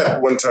with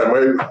Matt one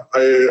time.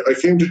 I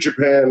came to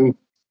Japan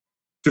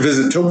to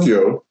visit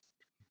Tokyo,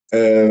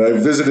 and I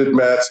visited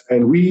Matt,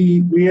 and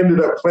we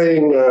ended up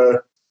playing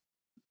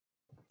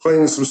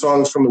some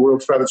songs from the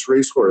World's Fattest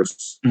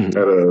Racehorse at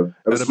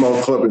a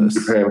small club in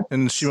Japan.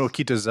 In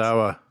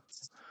Shimokitazawa.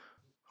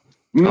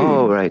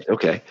 Oh, right.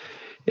 Okay.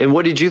 And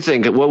what did you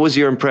think? What was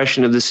your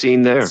impression of the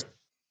scene there?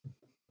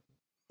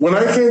 When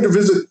I came to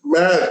visit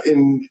Matt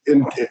in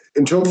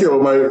Tokyo,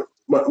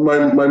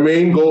 my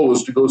main goal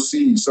was to go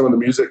see some of the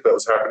music that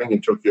was happening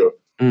in Tokyo.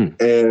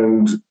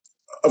 And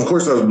of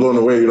course I was blown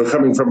away,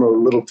 coming from a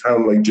little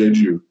town like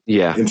Jeju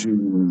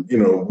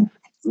into,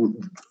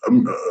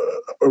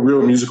 a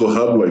real musical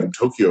hub like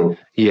Tokyo.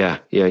 Yeah.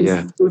 I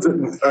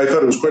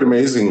thought it was quite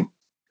amazing.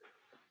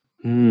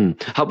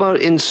 How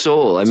about in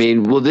Seoul? I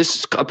mean, will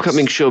this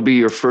upcoming show be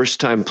your first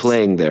time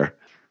playing there?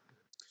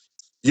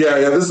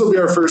 Yeah. This will be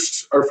our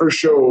first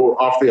show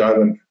off the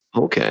island.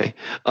 Okay.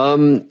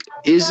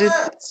 Is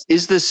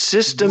the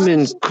system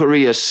in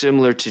Korea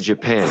similar to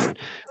Japan,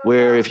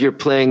 where if you're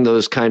playing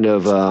those kind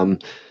of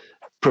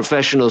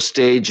professional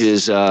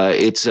stages,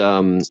 it's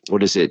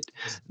what is it?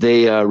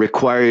 They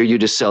require you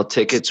to sell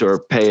tickets or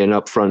pay an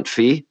upfront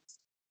fee?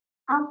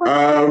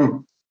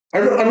 I'm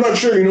not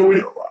sure.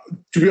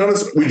 To be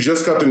honest, we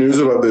just got the news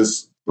about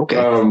this. Okay.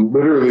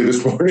 Literally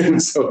this morning.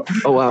 So.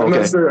 Oh wow. I'm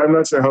not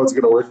sure how it's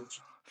going to work.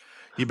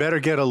 You better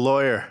get a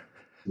lawyer.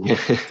 I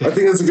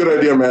think that's a good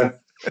idea, man.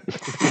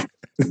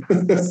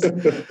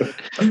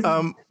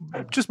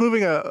 Just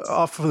moving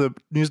off of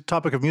the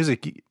topic of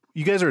music,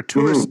 you guys are a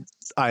tourist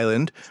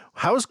island.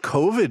 How's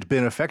COVID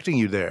been affecting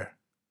you there?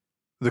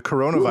 The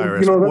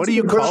coronavirus. What do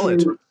you call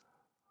it?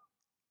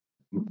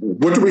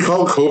 What do we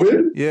call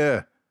COVID?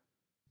 Yeah.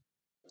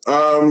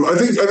 I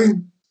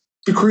think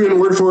the Korean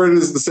word for it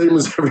is the same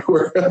as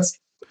everywhere else.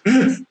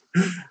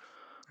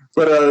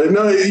 But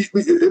no, it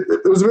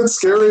was a bit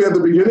scary at the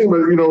beginning. But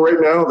right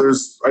now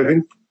I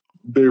think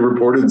they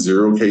reported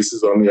 0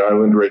 cases on the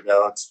island right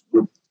now.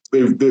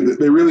 They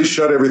really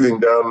shut everything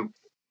down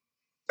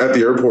at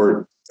the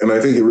airport, and I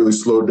think it really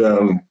slowed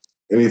down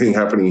anything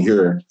happening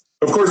here.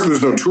 Of course,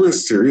 there's no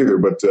tourists here either,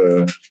 but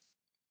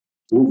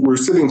we're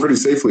sitting pretty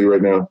safely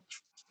right now.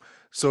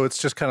 So it's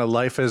just kind of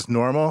life as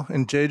normal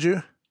in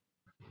Jeju?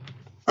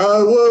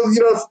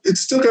 Well, it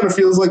still kind of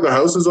feels like the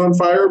house is on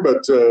fire,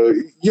 but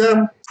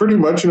yeah, pretty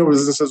much,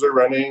 businesses are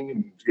running.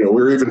 And,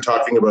 we're even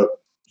talking about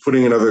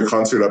putting another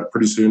concert up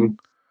pretty soon.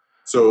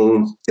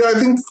 So, yeah, I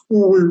think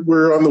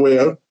we're on the way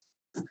out.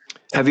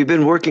 Have you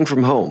been working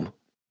from home?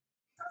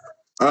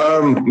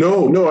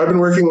 No. I've been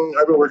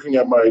working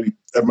at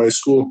my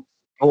school.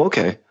 Oh,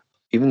 okay.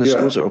 Even the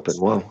schools are open.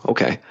 Wow.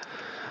 Okay.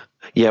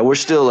 Yeah, we're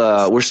still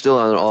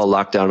on all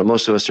lockdown, and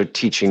most of us are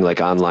teaching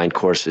like online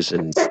courses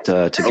and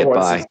to get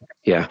by.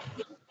 Yeah.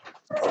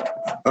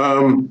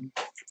 Can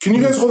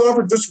you guys hold on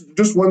for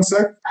just 1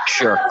 sec?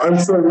 Sure. I'm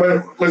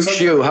sorry, my son.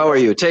 Shu, how are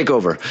you? Take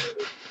over.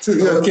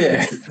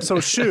 Okay. So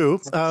Shu,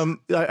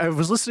 I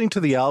was listening to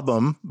the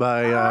album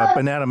by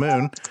Banana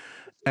Moon,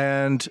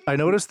 and I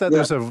noticed that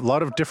there's a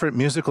lot of different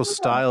musical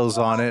styles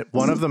on it.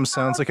 One of them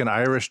sounds like an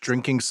Irish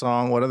drinking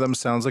song. One of them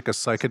sounds like a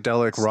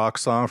psychedelic rock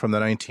song from the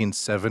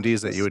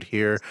 1970s that you would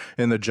hear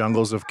in the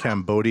jungles of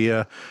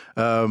Cambodia.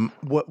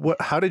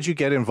 How did you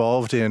get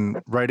involved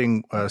in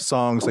writing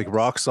songs like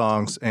rock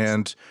songs?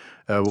 And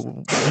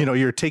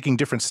you're taking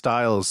different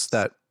styles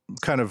that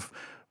kind of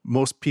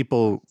most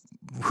people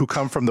who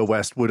come from the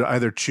West would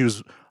either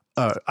choose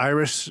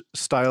Irish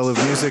style of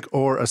music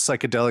or a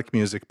psychedelic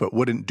music, but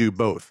wouldn't do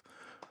both.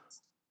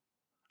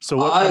 So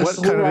what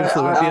kind of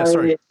influence?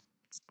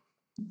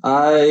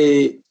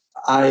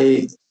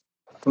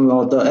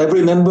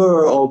 Every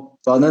member of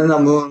Banana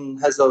Moon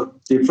has a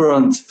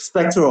different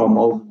spectrum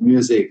of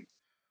music.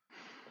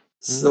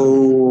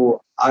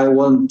 So I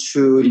want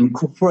to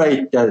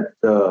incorporate that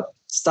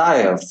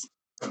styles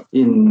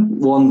in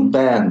one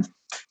band.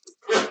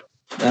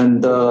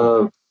 And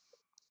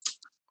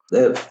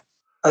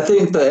I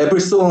think that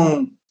every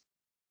song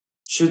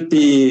should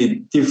be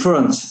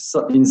different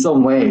in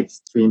some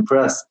ways to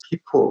impress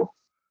people.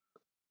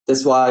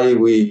 That's why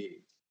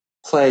we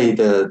play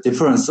the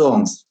different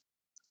songs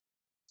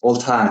all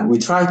the time. We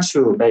try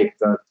to make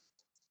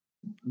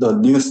the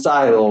new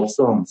style of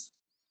songs.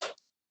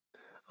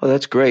 Oh,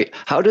 that's great.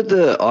 How did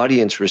the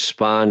audience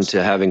respond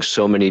to having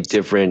so many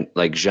different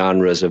like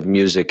genres of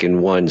music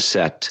in one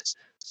set?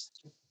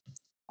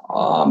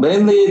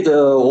 Mainly the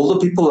older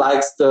people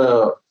like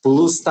the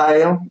blues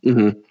style,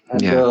 and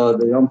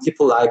the young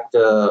people like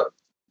the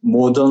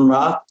modern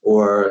rock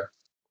or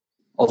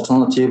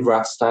alternative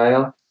rock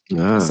style.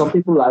 Some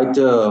people like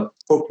the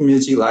folk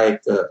music,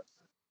 like the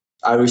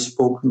Irish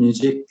folk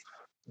music.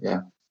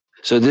 Yeah.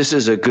 So this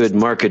is a good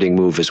marketing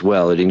move as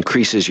well. It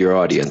increases your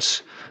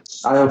audience.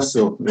 I hope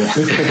so.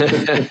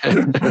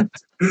 Yeah.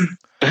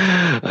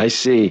 I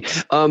see.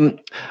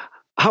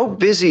 How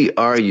busy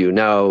are you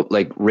now,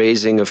 like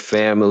raising a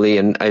family?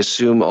 And I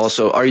assume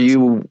also, do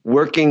you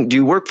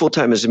work full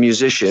time as a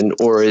musician,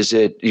 or is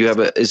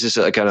this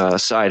a kind of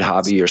side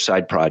hobby or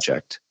side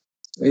project?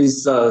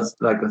 It's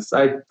like a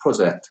side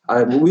project.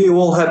 We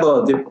all have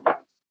the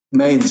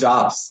main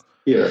jobs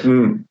here.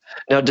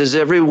 Now, because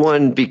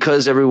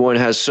everyone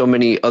has so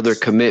many other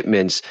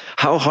commitments,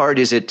 how hard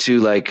is it to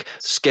like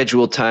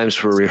schedule times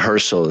for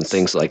rehearsal and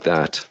things like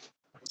that?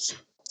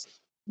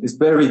 It's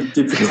very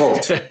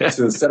difficult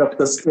to set up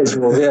the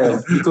schedule,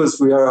 because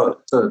we are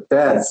the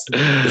dads.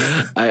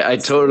 I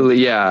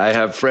totally, I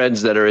have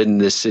friends that are in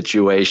this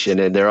situation,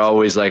 and they're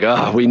always like,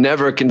 we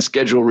never can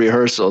schedule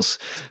rehearsals.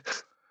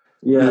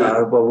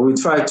 Yeah, but we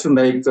try to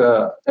make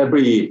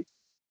every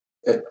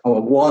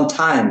one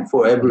time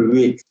for every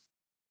week.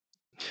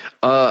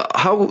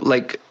 How,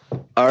 like,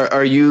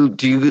 do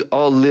you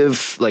all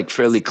live like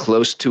fairly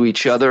close to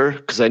each other?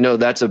 Because I know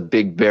that's a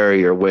big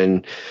barrier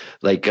when,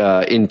 like,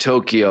 in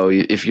Tokyo,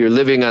 if you're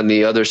living on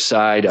the other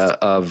side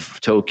of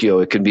Tokyo,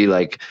 it can be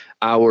like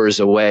hours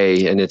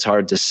away, and it's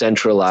hard to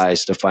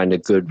centralize to find a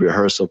good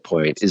rehearsal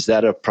point. Is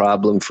that a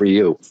problem for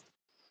you?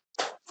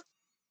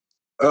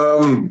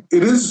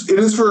 It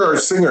is for our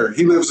singer.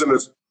 He lives in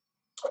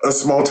a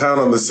small town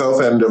on the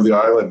south end of the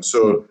island,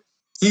 so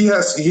he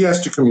has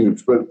to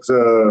commute, but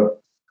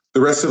the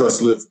rest of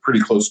us live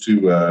pretty close to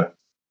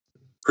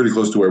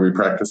where we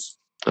practice.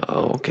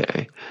 Oh,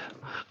 okay.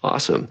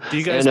 Awesome. Do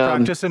you guys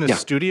practice in a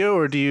studio,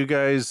 or do you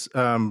guys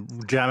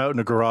jam out in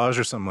a garage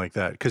or something like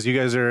that? Because you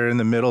guys are in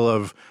the middle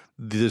of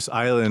this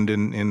island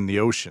in the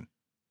ocean.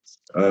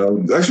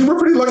 Actually, we're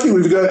pretty lucky.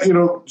 We've got,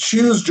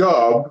 Shu's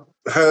job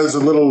has a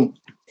little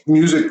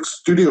music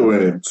studio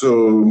in it.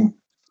 So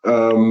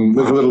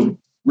like a little,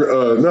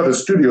 not a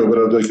studio,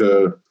 but like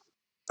a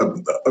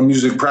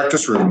music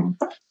practice room.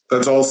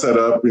 That's all set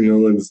up,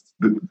 and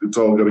it's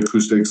all got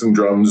acoustics and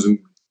drums and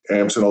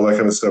amps and all that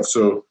kind of stuff.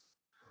 So,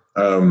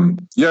 we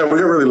got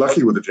really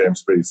lucky with the jam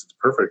space. It's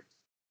perfect.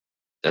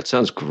 That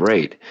sounds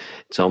great.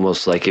 It's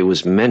almost like it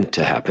was meant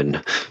to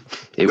happen.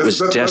 That's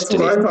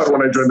destiny. That's what I thought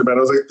when I joined the band.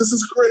 I was like, this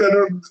is great.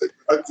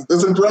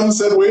 There's a drum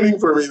set waiting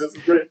for me. This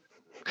is great.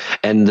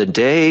 And the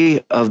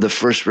day of the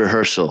first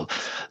rehearsal,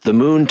 the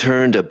moon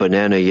turned a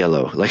banana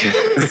yellow.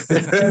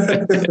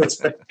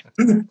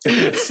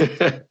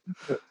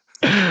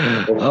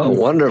 Oh,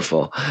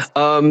 wonderful.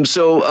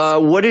 So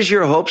what is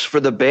your hopes for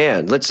the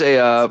band? Let's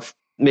say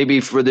maybe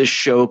for this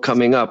show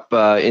coming up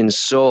in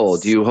Seoul,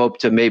 do you hope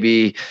to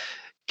maybe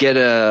get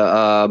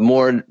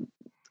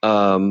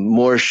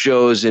more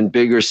shows in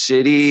bigger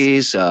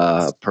cities,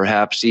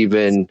 perhaps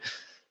even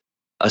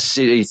a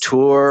city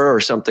tour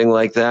or something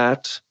like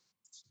that?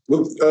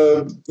 Well,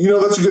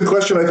 that's a good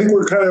question. I think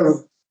we're kind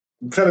of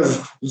kind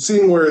of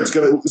seeing where this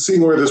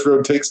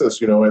road takes us.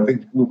 I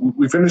think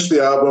we finished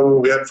the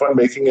album. We had fun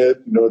making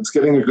it. It's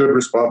getting a good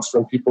response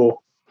from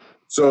people.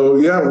 So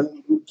yeah,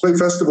 we'll play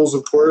festivals,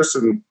 of course,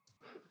 and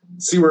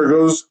see where it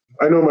goes.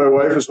 I know my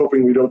wife is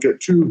hoping we don't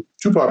get too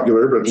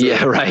popular, but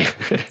yeah, right.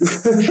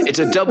 It's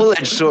a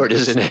double-edged sword,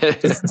 isn't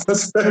it?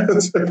 That's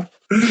right.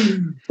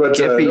 But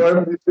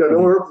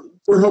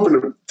we're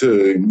hoping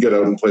to get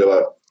out and play a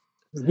lot.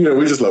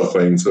 We just love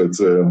playing, so it's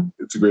a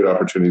great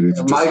opportunity.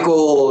 My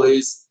goal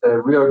is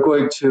that we are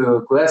going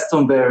to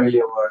Glastonbury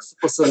or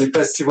Supersonic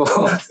Festival.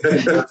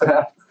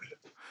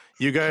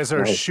 You guys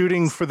are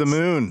shooting for the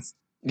moon.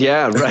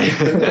 Yeah,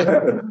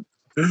 right.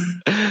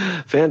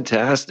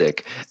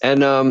 Fantastic.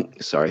 And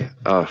sorry.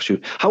 Oh,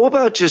 shoot. How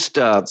about just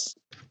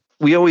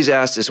we always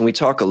ask this and we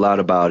talk a lot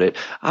about it.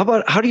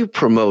 How do you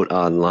promote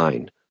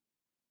online?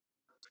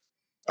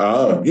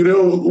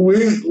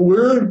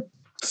 We're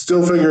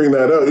still figuring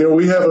that out.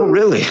 We have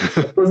really?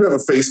 We have a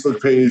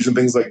Facebook page and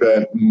things like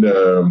that. And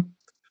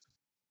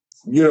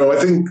I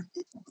think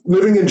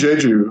living in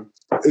Jeju,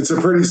 it's a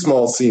pretty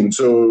small scene.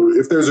 So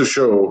if there's a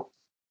show,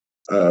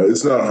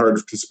 it's not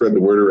hard to spread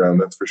the word around.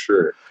 That's for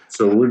sure.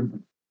 So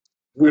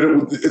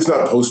it's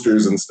not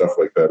posters and stuff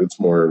like that. It's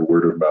more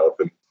word of mouth.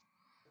 And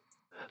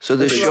so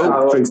the show,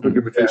 Facebook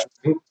invitation.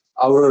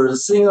 Our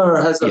singer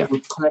has a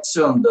good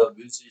connection with the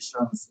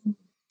musicians in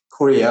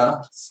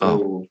Korea,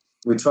 so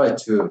we try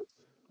to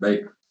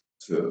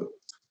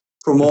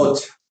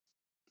promote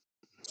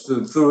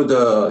through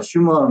the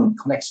human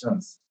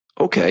connections.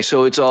 Okay,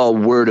 so it's all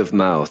word of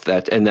mouth.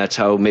 That's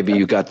how maybe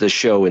you got the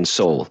show in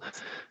Seoul.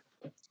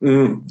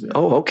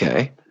 Oh,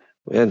 okay.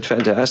 And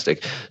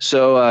fantastic.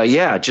 So,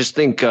 just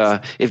think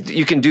if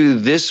you can do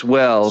this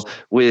well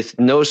with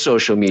no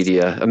social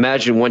media,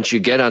 imagine once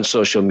you get on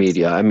social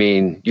media, I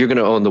mean, you're going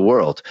to own the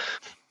world.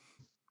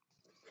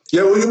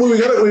 Yeah, we've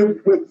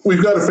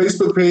got a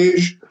Facebook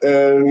page,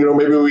 and,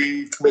 maybe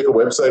we can make a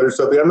website or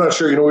something. I'm not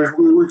sure.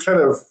 We're kind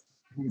of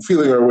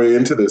feeling our way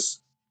into this.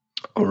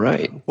 All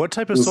right. What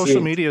type of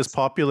social media is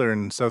popular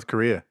in South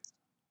Korea?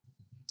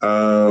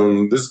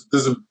 There's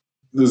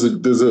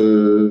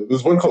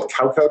one called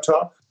KakaoTalk.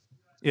 Talk.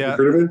 Yeah, you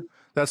heard of it?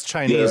 That's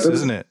Chinese,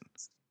 isn't it?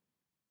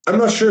 I'm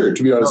not sure,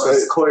 to be honest. No,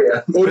 it's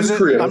Korean. Oh, it's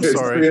Korean. I'm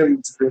sorry.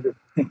 It's Korean.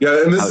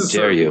 Yeah, and this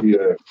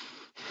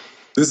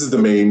this is the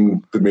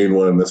main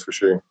one, that's for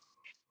sure.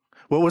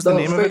 What was the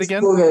name of it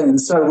again? Facebook and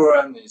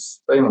Instagram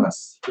is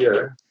famous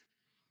here.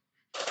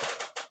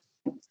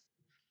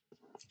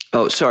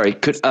 Oh, sorry.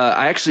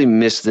 I actually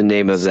missed the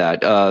name of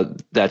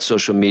that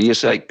social media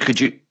site. Could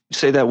you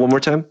say that one more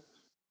time?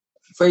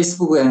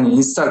 Facebook and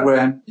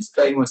Instagram is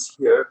famous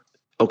here.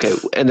 Okay,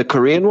 and the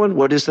Korean one,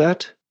 what is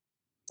that?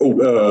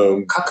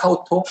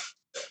 KakaoTalk.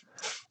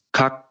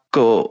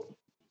 Kakao.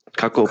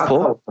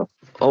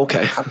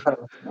 Okay.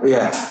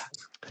 Yeah.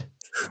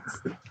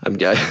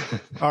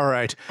 All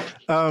right.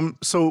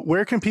 So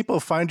where can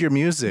people find your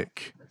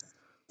music?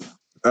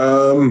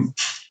 Well,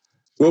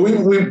 we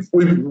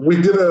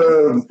did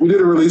a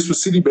release with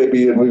CD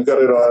Baby, and we've got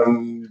it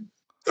on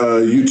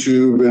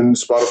YouTube and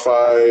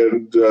Spotify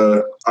and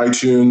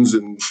iTunes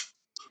and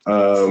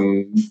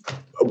a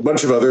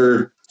bunch of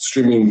other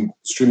streaming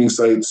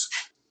sites.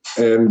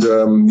 And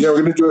we're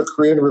going to do a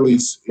Korean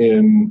release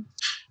in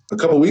a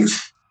couple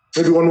weeks,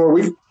 maybe one more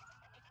week.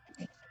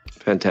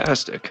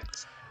 Fantastic.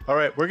 All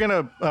right, we're going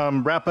to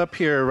wrap up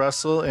here,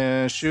 Russell,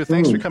 and Shu,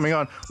 thanks for coming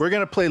on. We're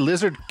going to play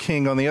Lizard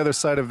King on the other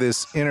side of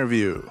this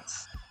interview.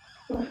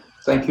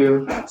 Thank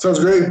you. Sounds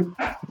great.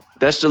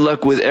 Best of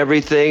luck with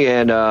everything,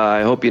 and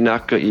I hope you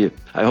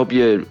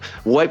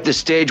wipe the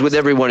stage with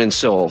everyone in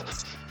Seoul.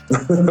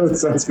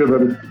 Sounds good,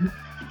 buddy.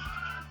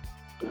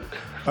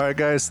 All right,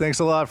 guys, thanks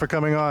a lot for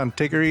coming on.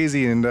 Take her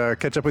easy and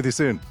catch up with you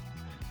soon.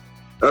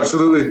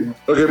 Absolutely.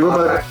 Okay,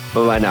 bye-bye.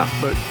 Bye-bye now.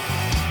 Bye.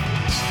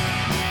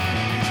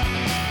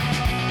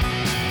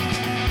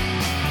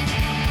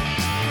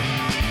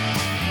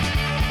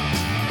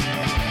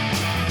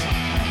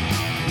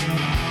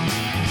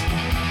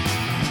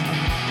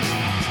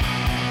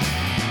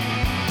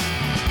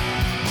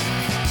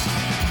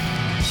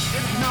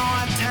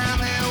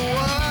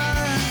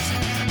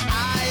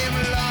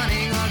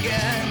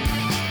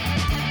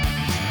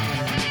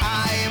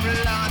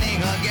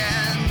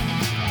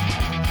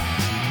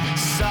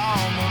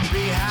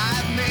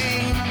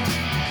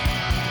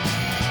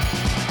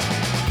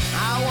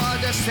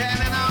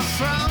 Standing out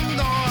front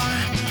door,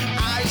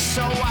 I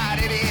saw what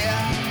it is.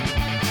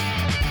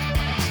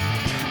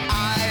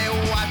 I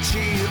watch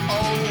you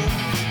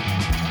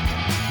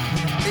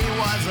it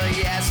was a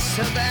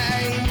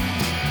yesterday.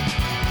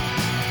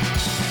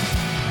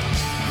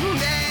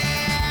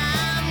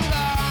 I'm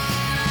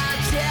gonna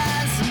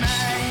just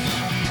make.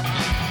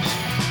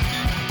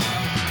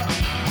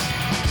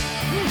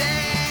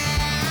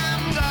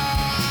 I'm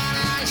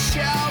gonna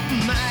show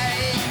me.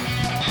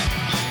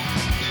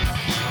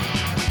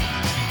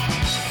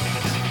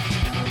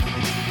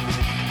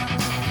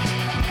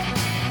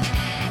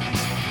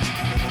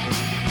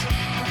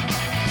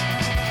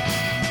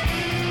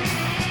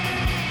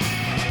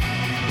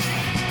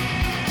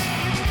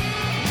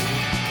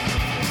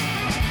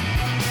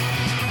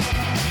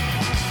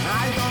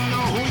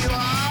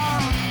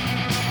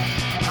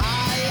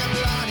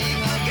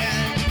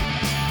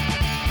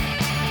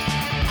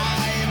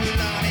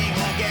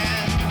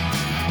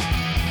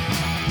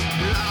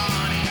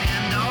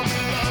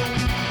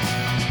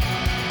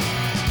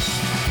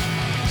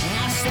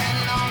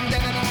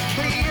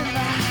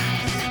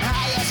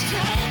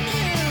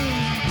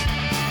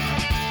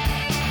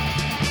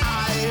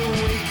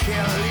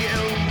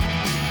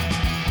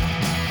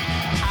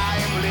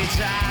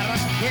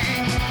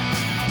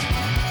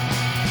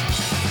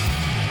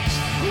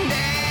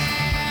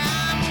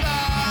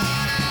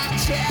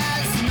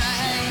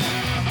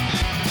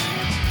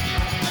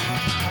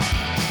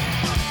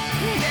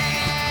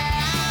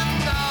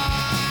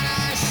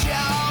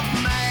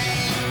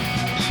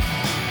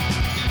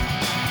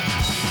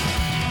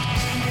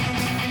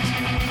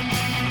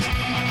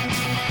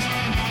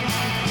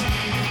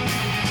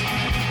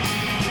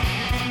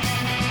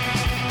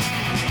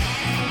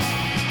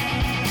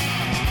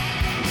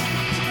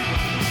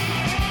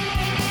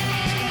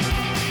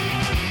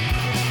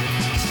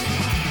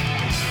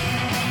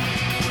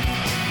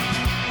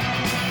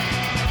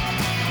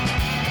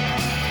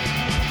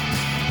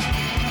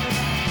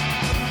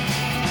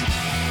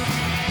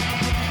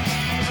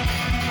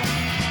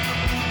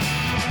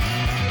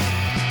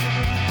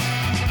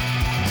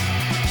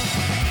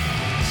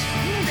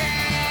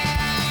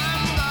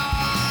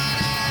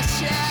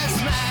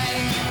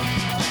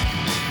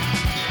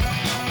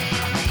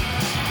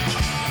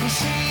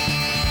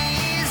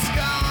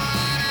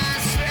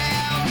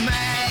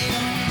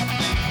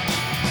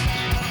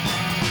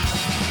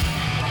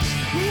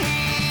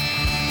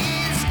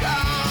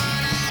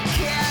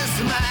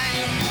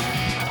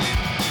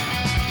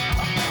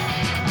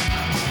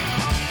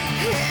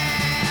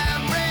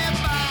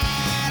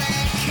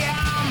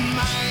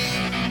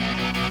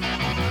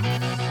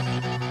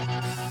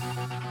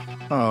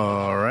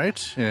 All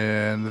right,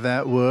 and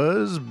that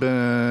was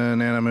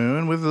Banana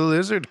Moon with the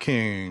Lizard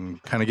King,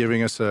 kind of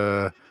giving us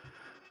a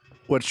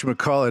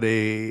whatchamacallit,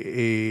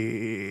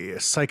 a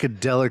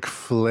psychedelic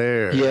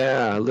flair.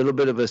 Yeah, a little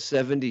bit of a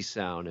 70s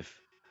sound,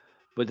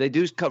 but they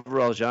do cover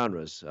all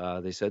genres.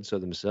 They said so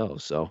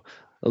themselves. So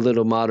a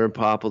little modern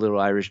pop, a little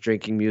Irish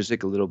drinking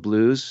music, a little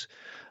blues.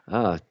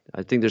 I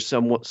think there's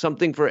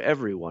something for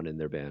everyone in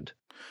their band.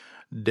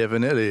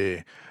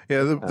 Definitely.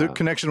 Yeah, the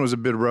connection was a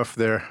bit rough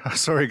there.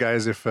 Sorry,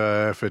 guys, if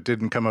it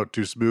didn't come out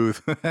too smooth.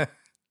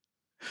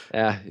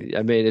 I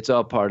mean, it's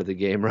all part of the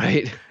game,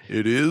 right?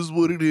 It is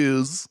what it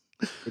is.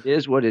 It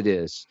is what it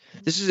is.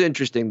 This is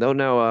interesting, though.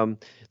 Now,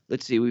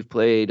 let's see. We've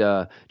played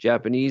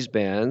Japanese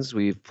bands.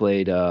 We've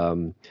played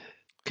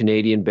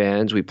Canadian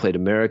bands. We played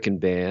American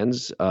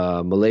bands,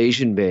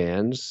 Malaysian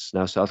bands,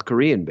 now South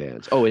Korean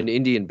bands. Oh, and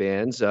Indian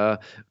bands.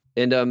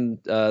 And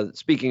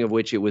speaking of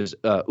which, it was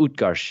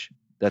Utkarsh.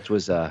 That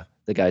was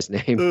the guy's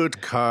name.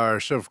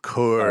 Utkarsh, of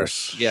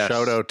course. Yes.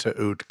 Shout out to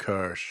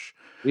Utkarsh.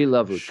 We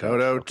love Utkarsh.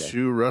 Shout out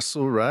to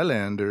Russell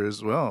Rylander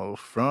as well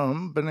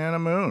from Banana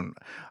Moon.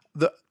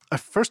 The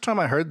first time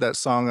I heard that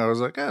song, I was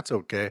like, it's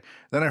okay.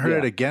 Then I heard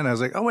it again. I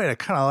was like, oh, wait, I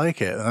kind of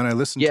like it. And then I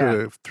listened to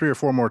it 3 or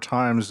 4 more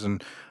times,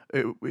 and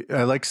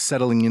I like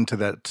settling into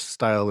that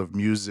style of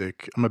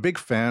music. I'm a big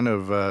fan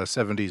of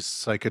 70s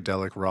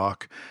psychedelic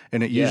rock,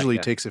 and it usually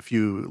takes a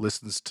few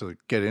listens to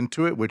get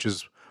into it, which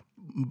is,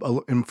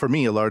 for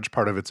me, a large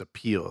part of its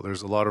appeal.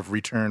 There's a lot of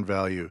return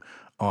value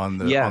on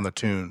the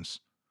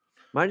tunes.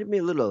 Reminded me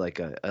a little like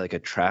a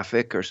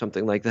Traffic or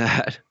something like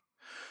that,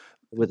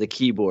 with the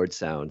keyboard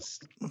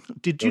sounds.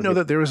 Did you know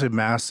that there was a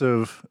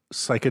massive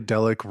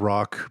psychedelic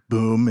rock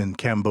boom in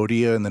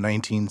Cambodia in the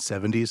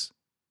 1970s?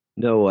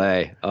 No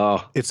way.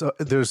 Oh,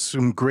 There's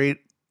some great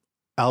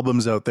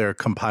albums out there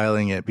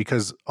compiling it,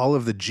 because all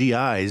of the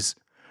GIs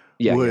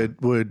would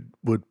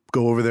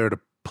go over there to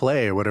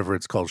play, or whatever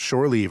it's called,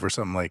 shore leave or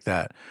something like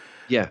that.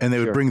 Yeah. And they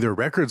would bring their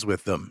records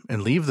with them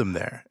and leave them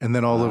there. And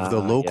then all of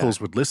the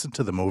locals would listen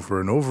to them over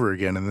and over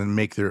again and then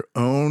make their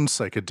own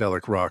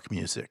psychedelic rock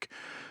music.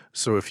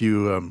 So if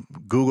you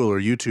Google or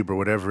YouTube or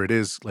whatever it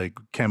is, like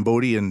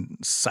Cambodian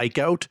psych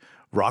out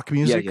rock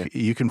music,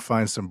 you can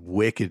find some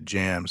wicked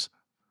jams.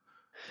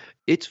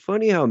 It's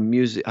funny how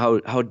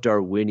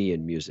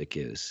Darwinian music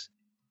is.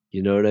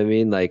 You know what I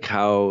mean? Like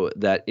how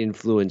that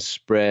influence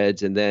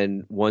spreads, and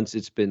then once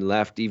it's been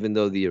left, even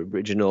though the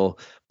original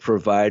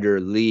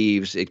provider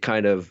leaves, it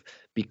kind of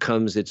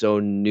becomes its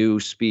own new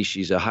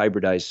species, a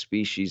hybridized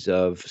species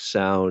of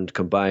sound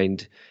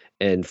combined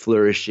and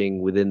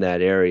flourishing within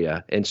that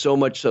area. And so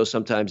much so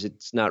sometimes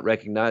it's not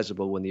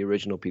recognizable when the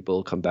original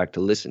people come back to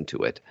listen to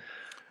it.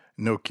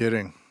 No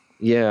kidding.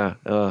 Yeah.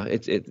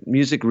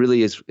 Music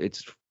really is,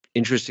 it's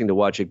interesting to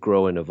watch it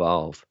grow and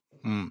evolve.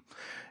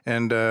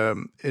 And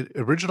it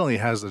originally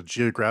has a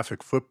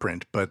geographic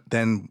footprint, but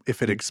then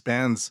if it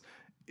expands,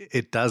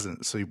 it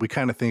doesn't. So we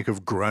kind of think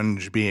of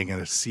grunge being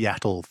a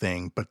Seattle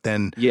thing, but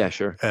then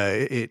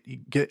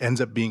it ends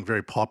up being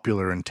very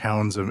popular in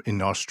towns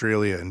in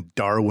Australia and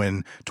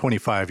Darwin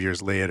 25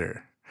 years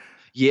later.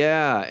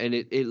 Yeah, and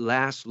it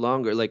lasts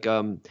longer. Like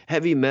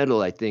heavy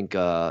metal, I think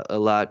a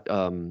lot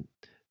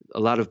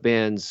of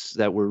bands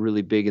that were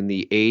really big in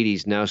the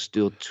 80s now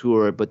still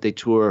tour, but they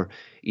tour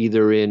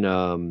either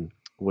in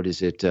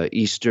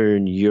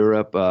Eastern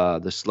Europe,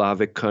 the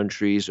Slavic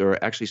countries,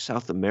 or actually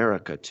South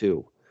America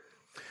too.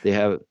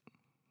 That's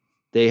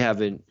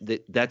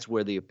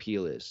where the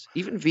appeal is.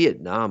 Even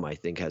Vietnam, I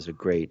think, has a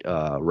great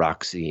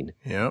rock scene.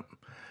 Yep.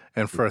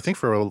 And I think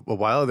for a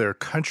while there,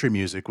 country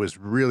music was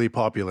really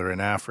popular in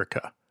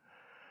Africa.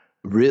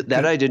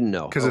 That I didn't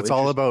know. Because it's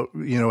all about,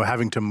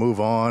 having to move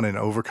on and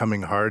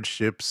overcoming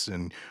hardships,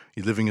 and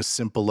you're living a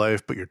simple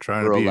life, but you're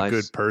trying to be a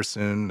good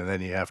person, and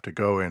then you have to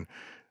go and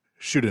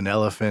shoot an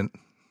elephant.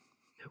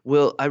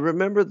 Well, I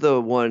remember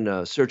the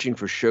one Searching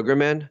for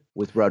Sugarman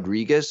with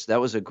Rodriguez. That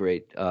was a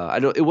great.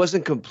 It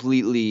wasn't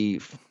completely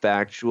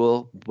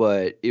factual,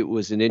 but it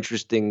was an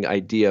interesting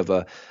idea of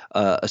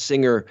a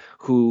singer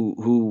who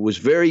was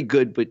very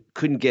good but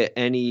couldn't get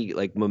any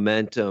like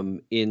momentum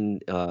in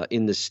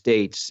the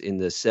States in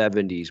the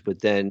 70s,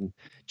 but then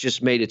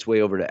just made its way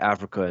over to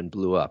Africa and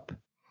blew up.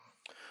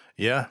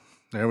 Yeah,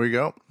 there we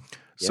go.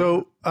 Yeah.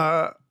 So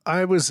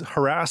I was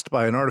harassed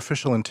by an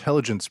artificial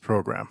intelligence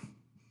program.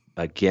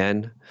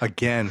 Again.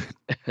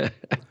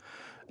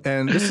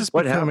 And this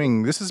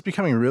is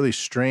becoming really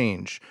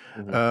strange.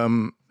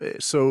 Mm-hmm.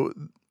 So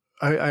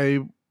I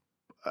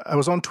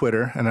was on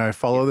Twitter, and I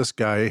follow this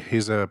guy.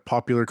 He's a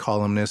popular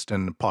columnist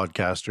and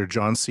podcaster,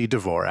 John C.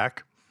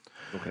 Dvorak.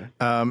 Okay.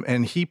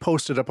 And he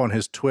posted up on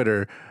his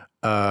Twitter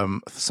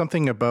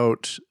something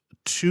about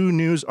 2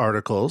 news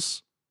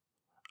articles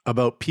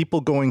about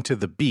people going to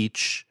the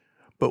beach,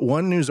 but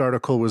one news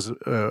article was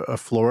a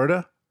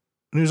Florida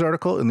news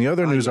article, and the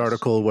other news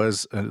article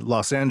was a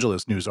Los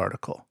Angeles news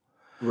article.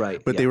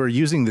 Right. But they were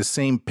using the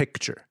same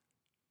picture.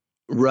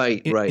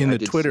 Right. In the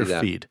Twitter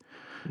feed.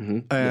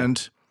 Mm-hmm.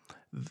 And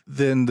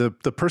then the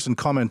person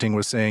commenting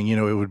was saying, you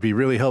know, it would be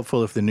really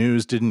helpful if the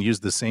news didn't use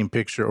the same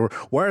picture, or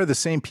why are the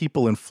same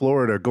people in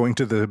Florida going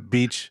to the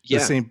beach the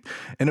same?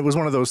 And it was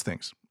one of those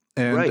things.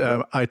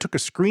 And I took a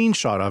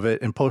screenshot of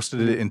it and posted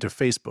it into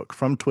Facebook,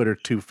 from Twitter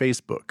to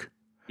Facebook.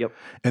 Yep.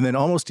 And then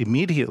almost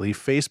immediately,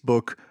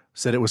 Facebook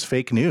said it was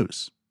fake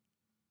news.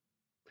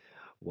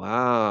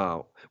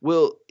 Wow.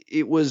 Well,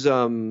 it was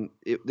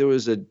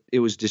it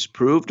was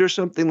disproved or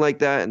something like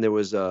that, and there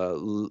was a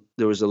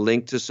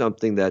link to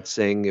something that's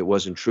saying it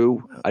wasn't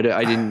true. I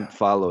didn't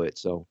follow it,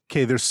 so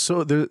okay.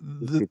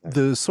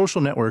 The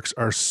social networks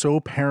are so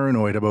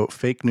paranoid about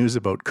fake news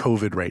about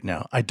COVID right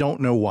now. I don't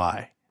know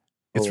why.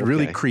 It's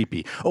really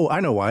creepy. Oh,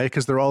 I know why.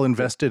 Because they're all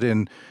invested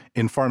in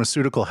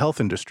pharmaceutical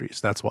health industries.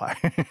 That's why.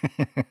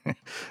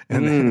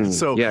 And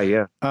so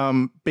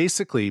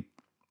basically,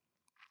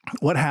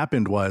 what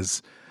happened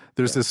was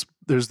there's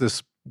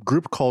this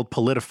group called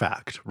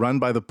PolitiFact run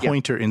by the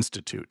Poynter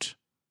Institute.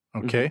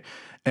 Okay.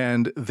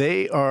 And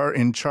they are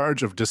in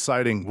charge of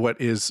deciding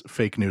what is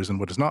fake news and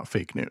what is not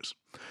fake news.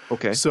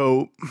 Okay.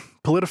 So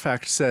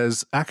PolitiFact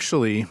says,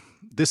 actually,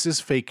 this is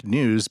fake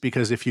news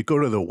because if you go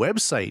to the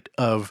website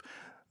of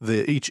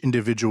each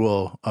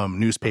individual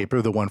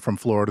newspaper, the one from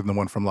Florida and the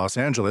one from Los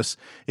Angeles,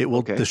 it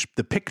will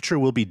the picture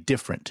will be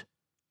different.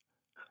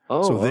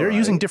 Oh, so they're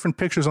using different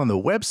pictures on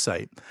the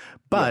website,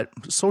 but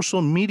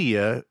social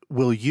media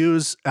will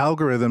use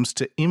algorithms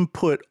to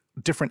input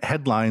different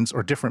headlines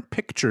or different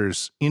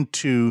pictures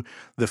into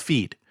the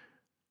feed.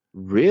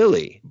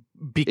 Really?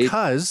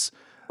 Because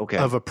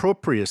of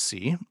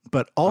appropriacy,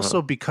 but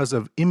also because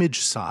of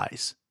image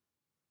size.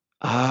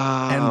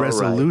 And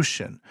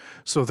resolution.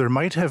 Right. So there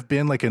might have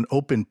been like an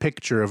open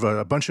picture of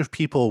a bunch of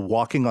people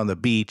walking on the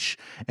beach,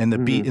 and the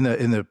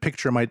in the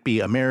picture might be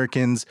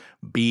Americans,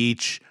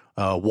 beach,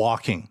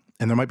 walking,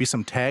 and there might be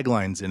some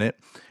taglines in it.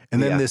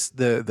 And then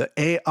the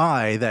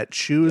AI that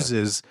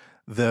chooses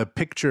the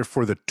picture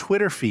for the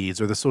Twitter feeds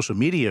or the social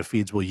media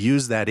feeds will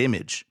use that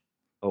image.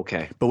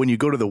 Okay. But when you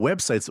go to the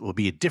websites, it will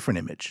be a different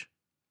image.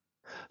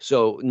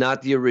 So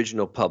not the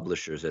original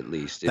publishers, at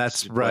least.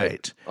 That's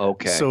right.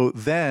 Okay. So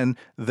then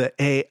the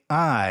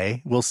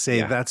AI will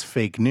say that's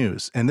fake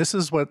news. And this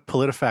is what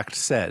PolitiFact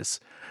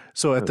says.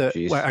 So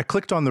I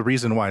clicked on the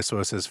reason why. So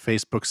it says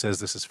Facebook says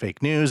this is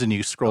fake news, and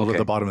you scroll to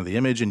the bottom of the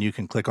image and you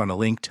can click on a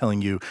link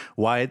telling you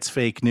why it's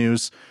fake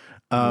news.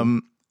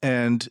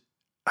 And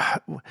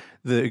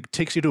it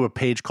takes you to a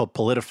page called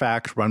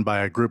PolitiFact, run by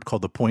a group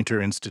called the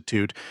Poynter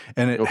Institute,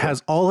 and it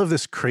has all of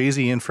this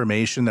crazy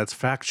information that's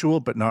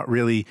factual but not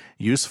really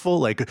useful.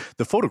 Like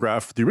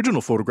the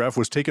original photograph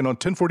was taken on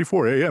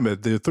 10:44 a.m.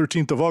 at the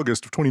 13th of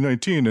August of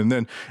 2019, and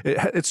then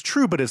it's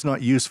true, but it's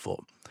not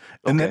useful.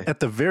 And then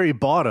at the very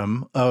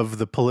bottom of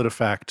the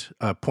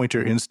PolitiFact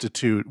Poynter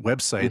Institute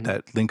website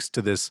that links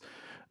to this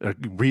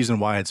reason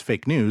why it's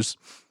fake news,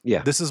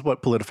 this is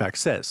what PolitiFact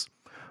says.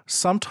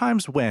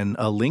 Sometimes when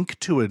a link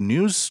to a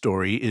news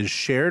story is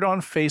shared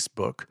on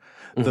Facebook,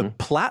 the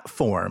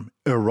platform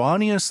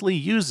erroneously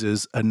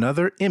uses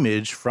another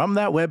image from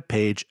that web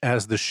page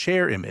as the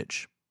share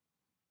image.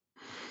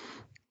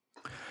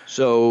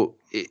 So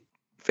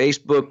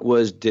Facebook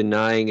was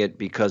denying it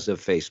because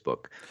of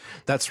Facebook.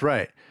 That's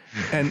right.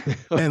 And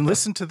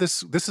listen to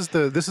this. This is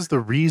the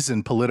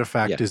reason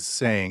PolitiFact is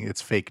saying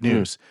it's fake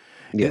news.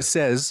 It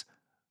says,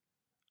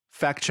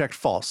 fact checked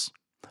false.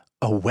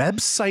 A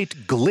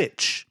website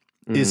glitch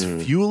is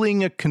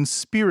fueling a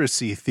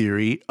conspiracy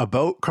theory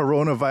about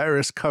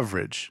coronavirus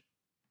coverage.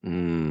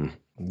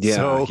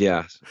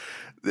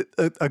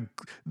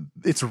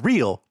 It's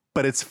real,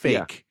 but it's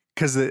fake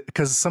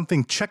because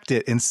something checked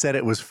it and said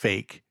it was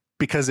fake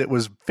because it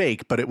was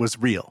fake, but it was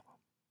real.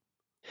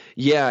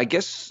 Yeah, I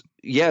guess.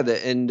 Yeah,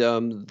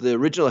 the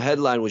original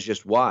headline was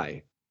just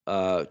why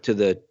to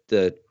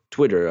the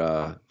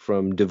Twitter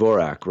from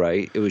Dvorak,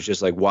 right? It was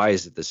just like, why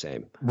is it the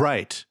same?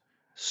 Right.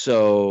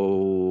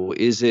 So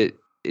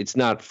it's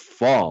not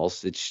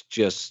false. It's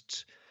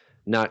just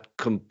not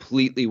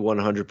completely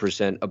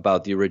 100%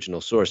 about the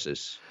original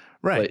sources.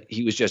 Right. But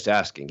he was just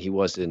asking. He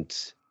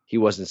wasn't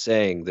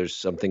saying there's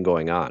something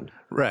going on.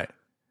 Right.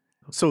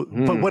 So,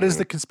 but what is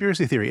the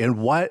conspiracy theory, and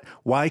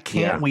why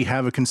can't we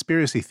have a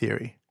conspiracy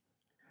theory?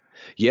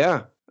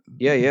 Yeah.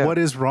 What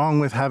is wrong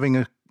with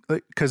having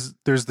because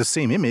there's the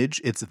same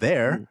image, it's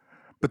there,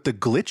 but a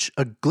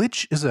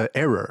glitch is an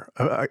error,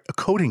 a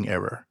coding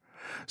error.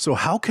 So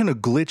how can a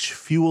glitch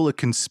fuel a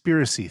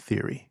conspiracy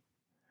theory?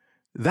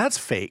 That's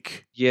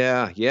fake.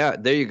 Yeah.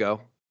 There you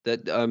go.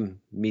 That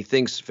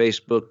methinks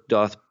Facebook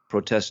doth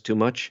protest too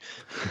much.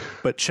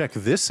 But check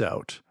this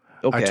out.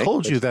 Okay. I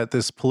told you that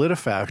this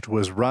PolitiFact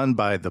was run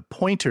by the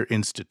Poynter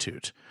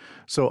Institute.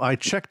 So I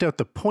checked out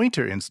the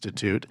Poynter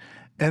Institute,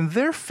 and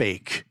they're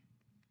fake.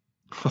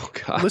 Oh,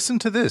 God. Listen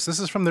to this. This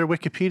is from their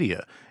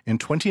Wikipedia. In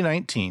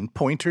 2019,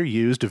 Poynter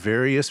used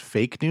various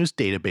fake news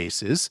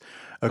databases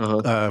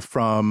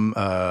from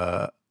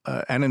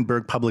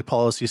Annenberg Public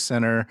Policy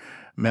Center,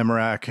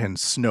 Memorac, and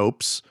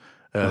Snopes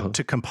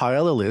to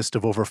compile a list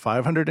of over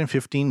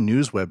 515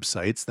 news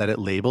websites that it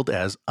labeled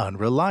as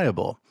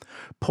unreliable.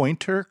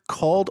 Poynter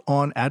called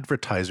on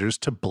advertisers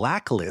to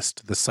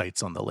blacklist the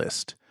sites on the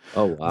list.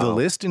 Oh, wow. The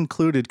list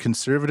included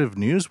conservative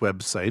news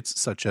websites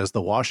such as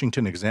the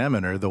Washington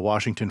Examiner, the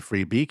Washington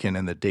Free Beacon,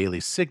 and the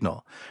Daily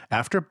Signal.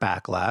 After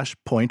backlash,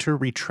 Poynter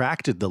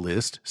retracted the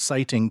list,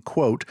 citing,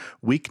 quote,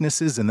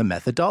 weaknesses in the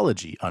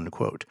methodology,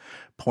 unquote.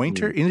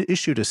 Poynter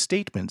issued a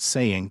statement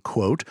saying,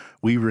 quote,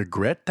 we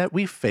regret that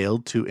we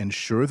failed to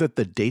ensure that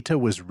the data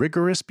was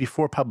rigorous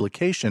before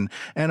publication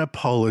and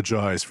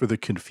apologize for the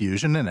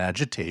confusion and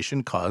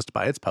agitation caused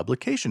by its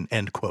publication,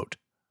 end quote.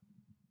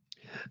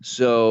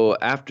 So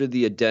after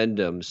the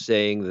addendum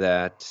saying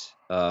that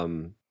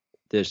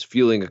there's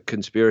fueling a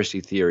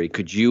conspiracy theory,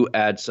 could you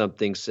add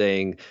something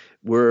saying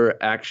we're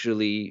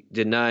actually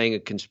denying a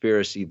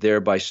conspiracy,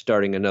 thereby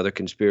starting another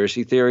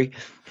conspiracy theory?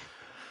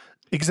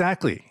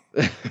 Exactly.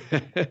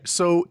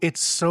 So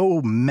it's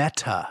so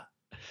meta.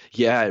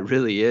 Yeah, it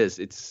really is.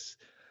 It's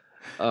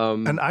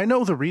and I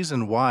know the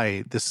reason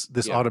why this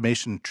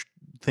automation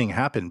thing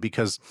happened,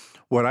 because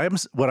what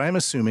I'm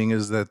assuming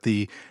is that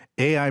the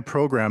AI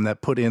program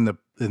that put in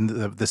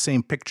the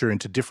same picture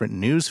into different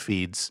news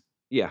feeds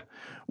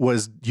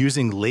was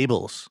using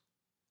labels,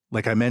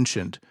 like I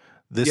mentioned.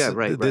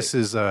 This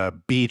is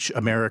beach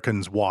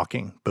Americans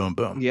walking, boom,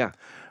 boom. Yeah.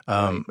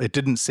 It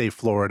didn't say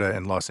Florida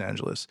and Los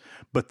Angeles,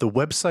 but the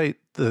website,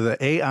 the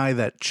AI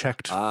that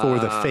checked for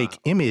the fake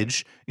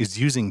image is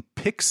using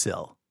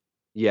Pixel.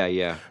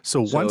 Yeah.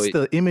 So once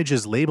the image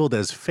is labeled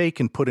as fake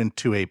and put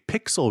into a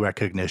pixel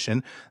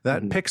recognition,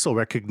 that pixel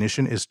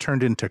recognition is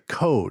turned into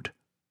code.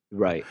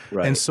 Right.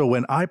 And so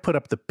when I put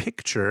up the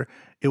picture,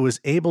 it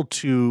was able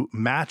to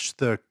match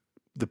the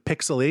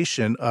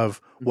pixelation of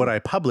what I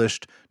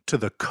published to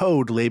the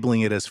code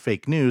labeling it as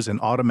fake news and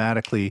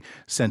automatically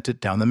sent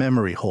it down the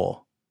memory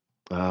hole.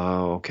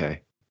 Oh,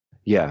 okay.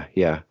 Yeah.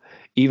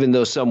 Even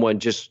though someone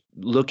just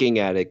looking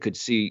at it could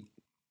see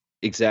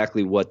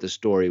exactly what the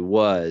story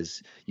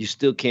was, you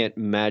still can't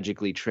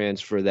magically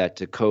transfer that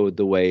to code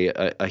the way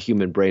a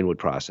human brain would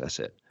process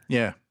it.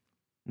 Yeah.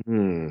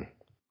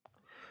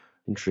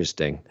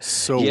 Interesting.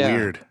 So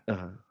weird.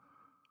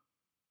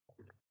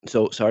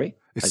 So sorry?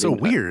 It's so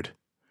weird.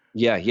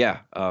 Yeah.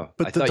 But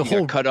I thought you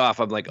got cut off.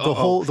 I'm like, the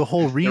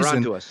whole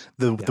reason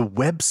the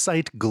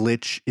website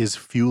glitch is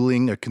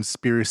fueling a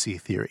conspiracy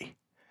theory.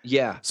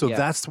 Yeah. So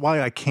that's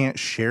why I can't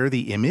share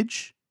the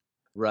image.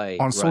 Right.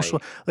 On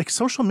social, like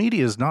social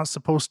media is not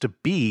supposed to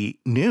be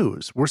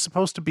news. We're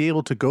supposed to be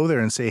able to go there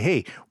and say,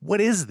 hey,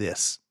 what is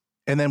this?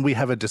 And then we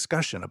have a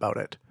discussion about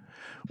it.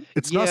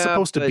 It's not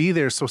supposed to be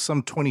there so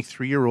some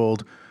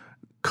 23-year-old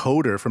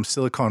coder from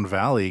Silicon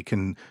Valley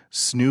can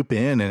snoop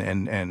in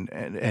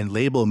and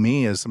label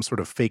me as some sort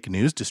of fake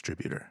news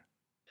distributor.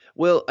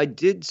 Well, I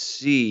did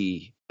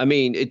see. I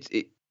mean,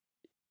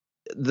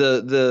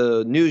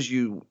 the news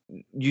you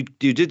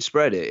did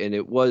spread it, and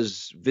it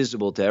was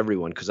visible to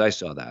everyone because I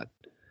saw that.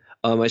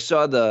 I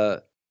saw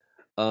the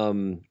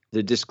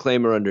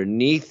disclaimer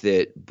underneath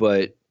it,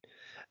 but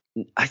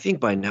I think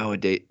by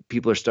nowadays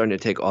people are starting to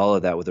take all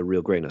of that with a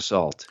real grain of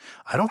salt.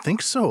 I don't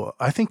think so.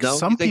 I think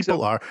some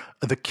people are.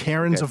 The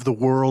Karens of the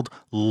world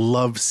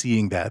love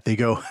seeing that. They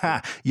go,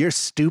 "Ha, you're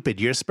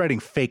stupid. You're spreading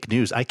fake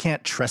news. I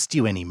can't trust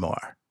you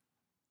anymore."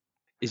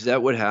 Is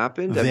that what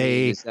happened?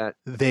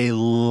 They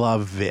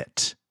love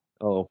it.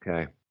 Oh,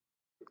 okay.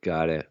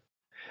 Got it.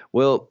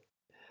 Well,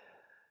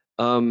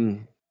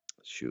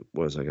 shoot,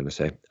 what was I going to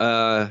say?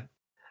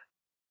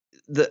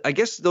 I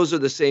guess those are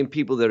the same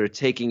people that are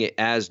taking it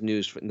as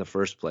news in the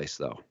first place,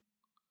 though.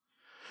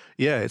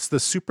 Yeah, it's the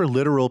super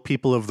literal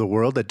people of the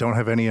world that don't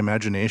have any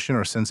imagination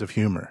or sense of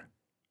humor.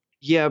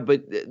 Yeah,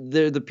 but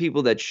they're the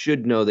people that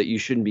should know that you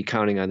shouldn't be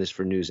counting on this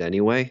for news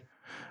anyway.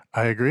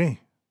 I agree.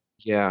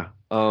 Yeah.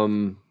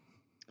 And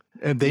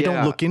they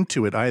don't look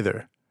into it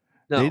either.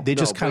 No, they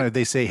just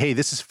they say, hey,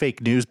 this is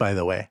fake news, by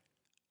the way.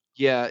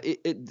 Yeah,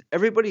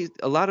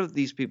 a lot of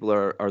these people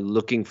are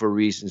looking for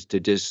reasons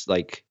to just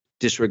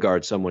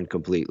disregard someone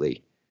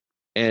completely.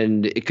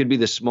 And it could be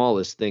the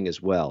smallest thing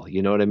as well.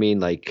 You know what I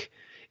mean?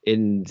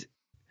 And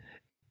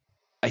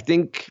I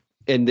think,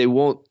 and they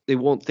won't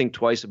think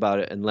twice about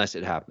it unless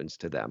it happens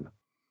to them.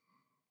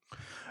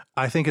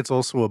 I think it's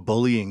also a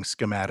bullying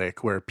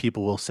schematic where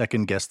people will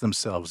second guess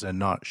themselves and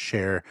not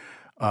share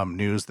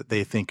news that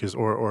they think is,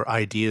 or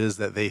ideas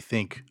that they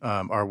think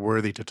are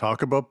worthy to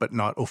talk about, but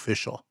not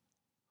official.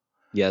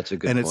 Yeah, that's a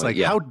good point. And it's like,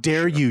 how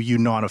dare you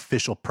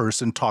non-official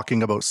person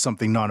talking about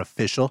something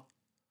non-official?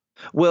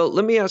 Well,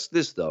 let me ask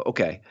this though.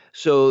 Okay,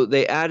 so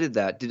they added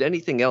that. Did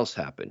anything else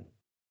happen?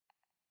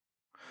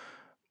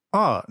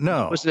 Oh,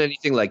 no. It wasn't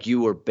anything like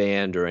you were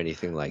banned or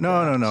anything like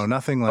that. No.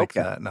 Nothing like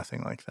that.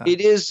 Nothing like that.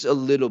 It is a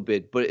little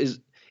bit, but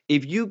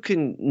if you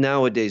can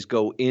nowadays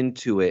go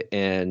into it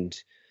and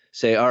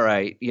say, all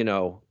right,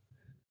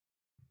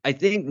 I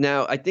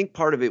think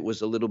part of it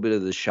was a little bit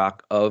of the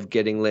shock of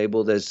getting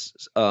labeled as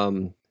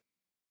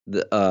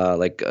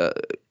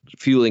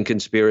fueling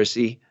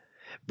conspiracy.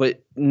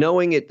 But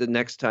knowing it the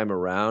next time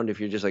around, if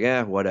you're just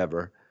like,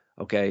 whatever,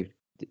 okay,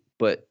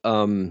 But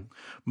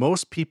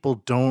most people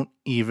don't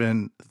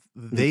even,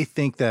 they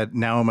think that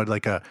now I'm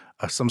like a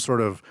some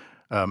sort of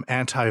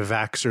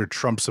anti-vaxxer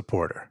Trump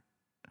supporter.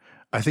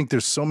 I think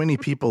there's so many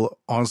people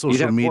on social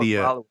you'd have media.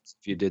 more followers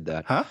if you did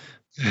that. Huh?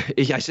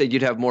 I said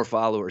you'd have more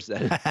followers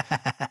then.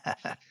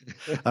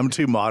 I'm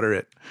too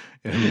moderate,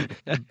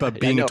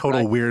 but being a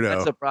total weirdo.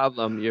 That's a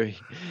problem.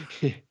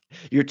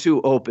 You're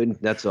too open.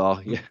 That's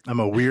all. Yeah. I'm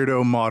a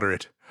weirdo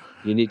moderate.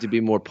 You need to be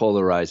more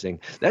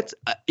polarizing. That's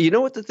you know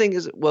what the thing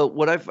is. Well,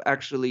 what I've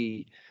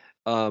actually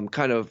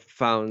kind of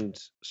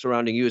found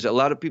surrounding you is a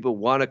lot of people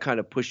want to kind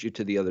of push you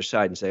to the other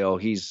side and say, "Oh,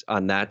 he's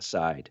on that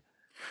side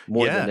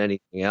more than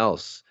anything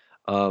else."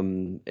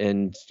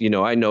 And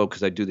I know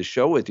because I do the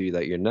show with you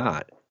that you're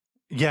not.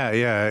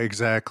 Yeah,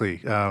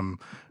 exactly.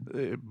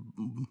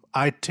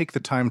 I take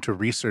the time to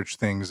research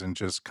things and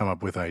just come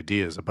up with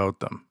ideas about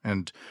them.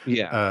 And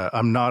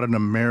I'm not an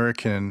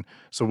American.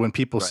 So when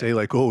people say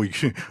like, oh,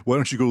 why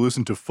don't you go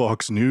listen to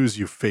Fox News,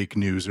 you fake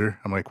newser?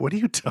 I'm like, what are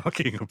you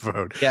talking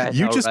about? Yeah,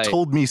 you just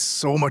told me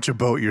so much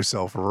about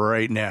yourself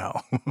right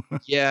now.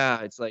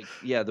 Yeah, it's like,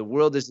 the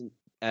world isn't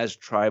as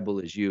tribal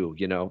as you,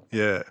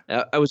 Yeah.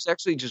 I was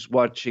actually just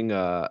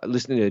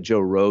listening to Joe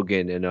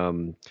Rogan,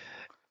 and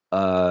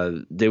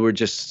they were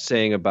just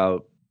saying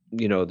about,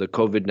 the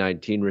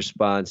COVID-19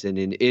 response. And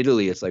in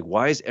Italy, it's like,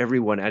 why is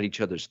everyone at each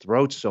other's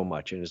throats so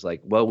much? And it's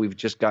like, well, we've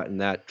just gotten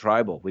that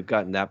tribal. We've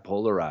gotten that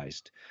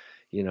polarized,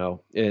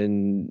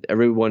 and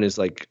everyone is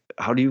like,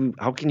 how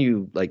can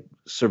you like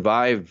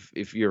survive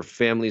if your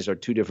families are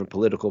two different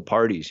political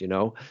parties,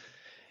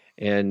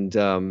 And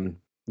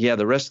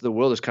the rest of the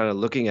world is kind of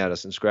looking at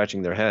us and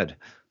scratching their head.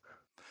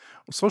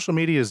 Social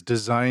media is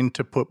designed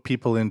to put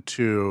people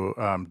into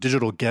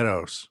digital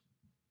ghettos.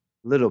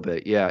 Little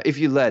bit, yeah. If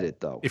you let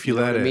it, though. If you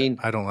let it,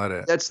 I don't let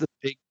it. That's the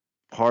big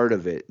part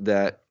of it,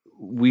 that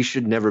we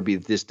should never be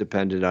this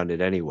dependent on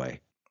it anyway.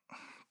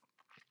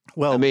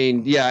 Well, I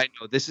mean, I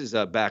know this is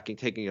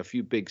taking a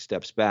few big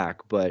steps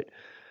back, but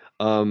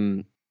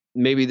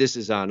maybe this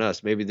is on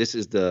us. Maybe this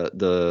is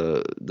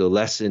the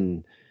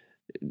lesson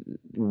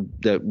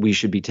that we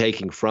should be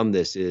taking from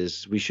this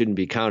is we shouldn't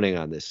be counting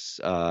on this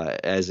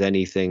as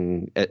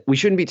anything. We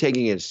shouldn't be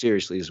taking it as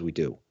seriously as we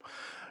do.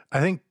 I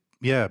think.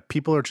 Yeah,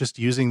 people are just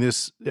using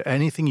this.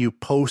 Anything you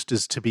post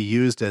is to be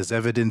used as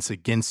evidence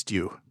against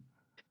you.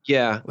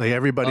 Yeah. Like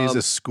everybody's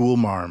a school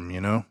marm,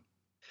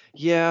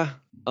 Yeah.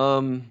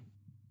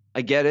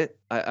 I get it.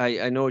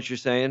 I know what you're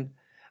saying.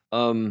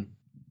 I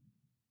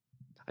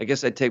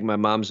guess I'd take my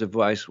mom's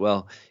advice.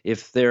 Well,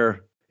 if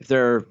they're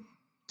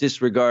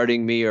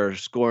disregarding me or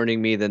scorning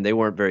me, then they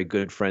weren't very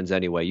good friends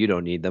anyway. You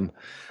don't need them.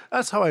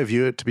 That's how I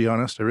view it, to be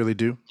honest. I really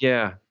do.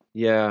 Yeah.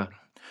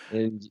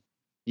 And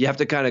you have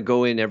to kind of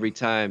go in every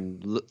time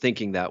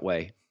thinking that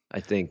way, I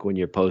think, when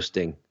you're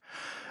posting.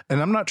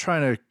 And I'm not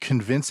trying to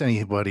convince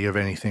anybody of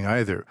anything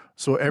either.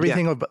 So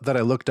everything that I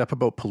looked up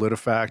about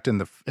PolitiFact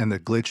and the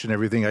glitch and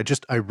everything,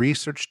 I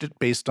researched it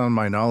based on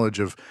my knowledge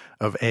of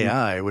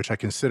AI, which I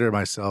consider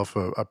myself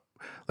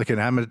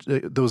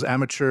those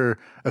amateur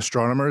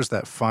astronomers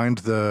that find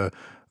the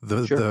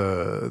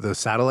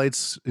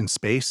satellites in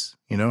space,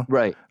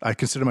 Right. I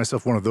consider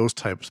myself one of those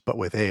types, but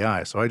with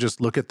AI. So I just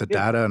look at the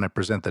data and I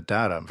present the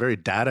data. I'm very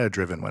data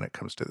driven when it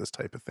comes to this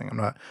type of thing. I'm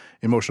not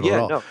emotional at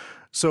all. No.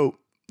 So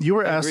you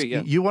were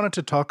asking, you wanted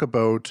to talk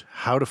about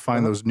how to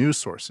find those news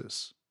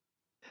sources.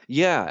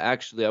 Yeah,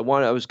 actually, I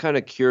was kind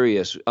of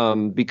curious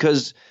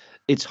because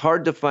it's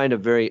hard to find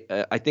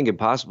I think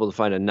impossible to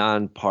find a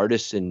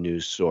nonpartisan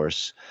news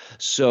source.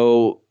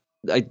 So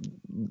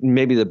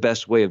maybe the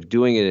best way of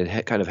doing it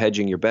and kind of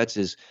hedging your bets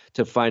is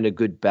to find a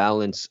good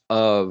balance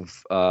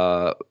of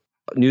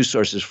news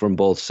sources from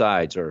both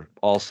sides or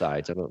all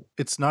sides.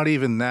 It's not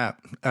even that.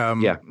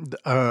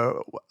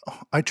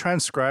 I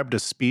transcribed a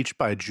speech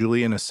by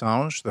Julian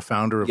Assange, the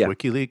founder of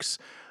WikiLeaks,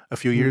 a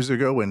few years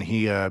ago when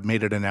he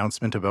made an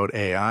announcement about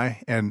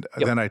AI. And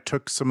then I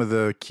took some of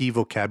the key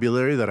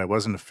vocabulary that I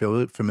wasn't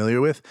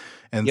familiar with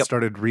and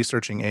started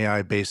researching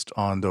AI based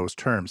on those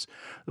terms.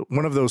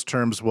 One of those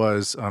terms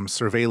was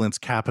surveillance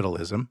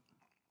capitalism.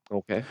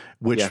 Okay.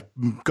 Which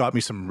got me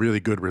some really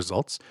good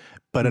results.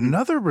 But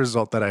another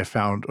result that I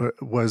found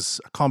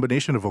was a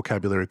combination of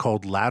vocabulary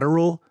called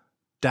lateral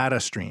data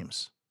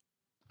streams.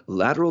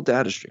 Lateral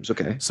data streams,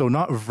 okay. So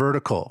not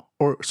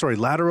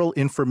lateral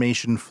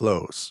information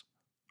flows.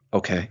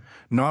 Okay.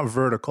 Not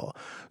vertical.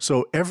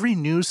 So every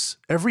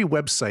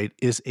website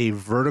is a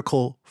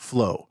vertical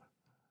flow.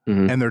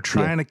 And they're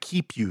trying to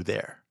keep you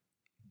there.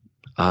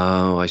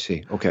 Oh, I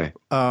see. Okay.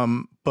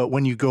 But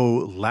when you go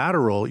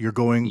lateral, you're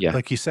going,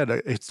 like you said,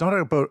 it's not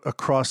about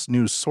across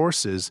news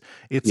sources.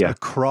 It's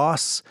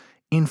across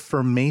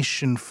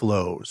information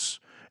flows.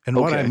 And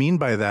what I mean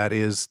by that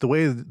is the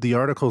way the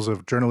articles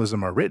of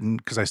journalism are written,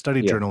 because I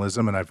studied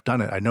journalism and I've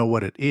done it. I know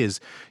what it is.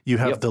 You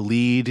have the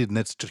lead, and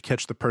that's to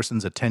catch the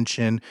person's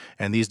attention.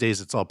 And these days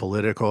it's all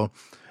political.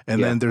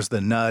 And then there's the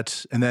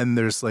nut. And then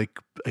there's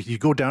you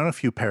go down a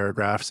few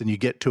paragraphs and you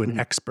get to an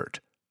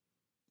expert.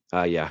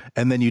 Yeah.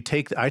 And then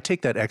I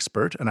take that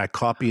expert and I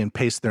copy and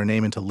paste their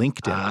name into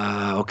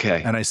LinkedIn.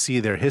 Okay. And I see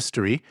their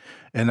history.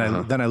 And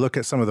then I look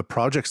at some of the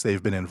projects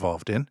they've been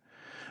involved in.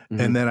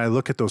 And then I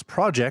look at those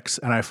projects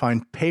and I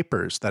find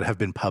papers that have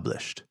been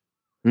published.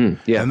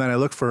 Yeah. And then I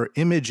look for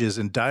images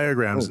and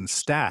diagrams and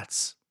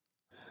stats.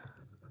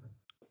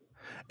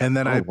 And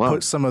then I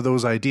put some of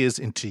those ideas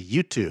into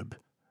YouTube.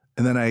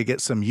 And then I get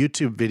some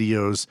YouTube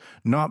videos,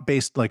 not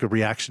based like a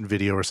reaction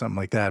video or something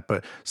like that,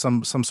 but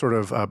some sort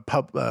of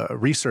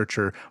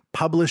researcher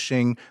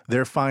publishing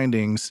their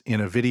findings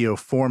in a video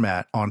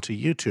format onto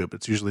YouTube.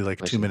 It's usually like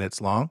 2 minutes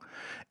long.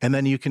 And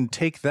then you can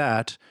take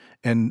that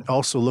and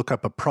also look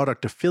up a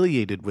product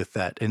affiliated with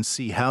that and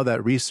see how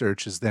that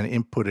research is then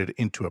inputted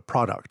into a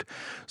product.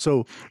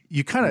 So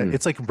you kind of,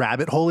 it's like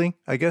rabbit holing,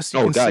 I guess you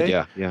can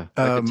say. Yeah.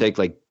 I could take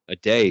like a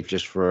day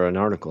just for an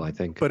article, I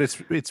think. But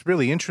it's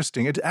really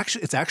interesting.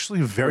 It's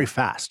actually very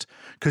fast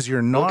because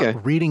you're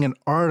not reading an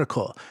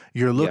article.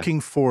 You're looking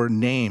for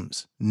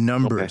names,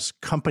 numbers,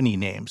 company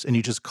names, and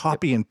you just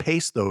copy and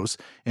paste those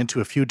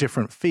into a few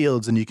different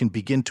fields, and you can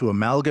begin to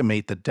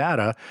amalgamate the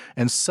data.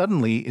 And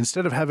suddenly,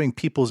 instead of having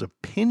people's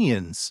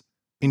opinions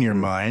in your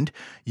mind,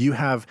 you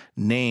have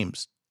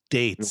names,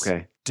 dates,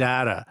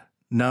 data,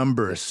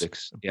 numbers,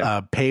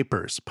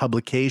 papers,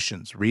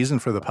 publications, reason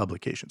for the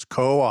publications,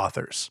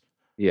 co-authors.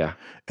 Yeah.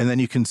 And then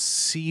you can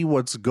see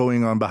what's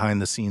going on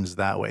behind the scenes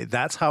that way.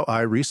 That's how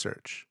I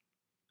research.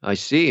 I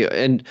see.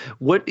 And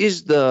where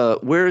is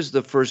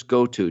the first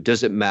go-to?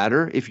 Does it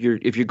matter if you're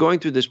going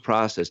through this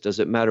process? Does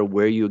it matter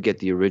where you get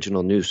the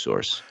original news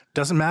source?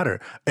 Doesn't matter.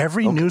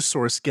 Every news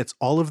source gets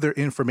all of their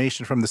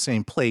information from the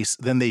same place.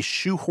 Then they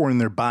shoehorn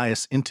their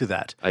bias into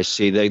that. I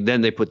see. Then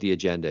they put the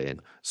agenda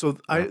in. So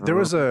there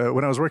was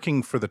when I was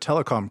working for the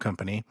telecom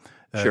company,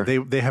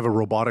 they have a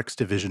robotics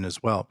division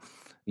as well.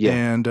 Yeah.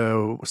 And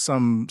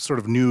some sort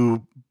of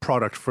new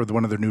product for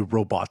one of their new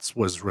robots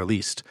was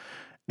released.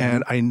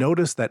 And I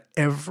noticed that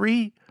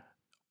every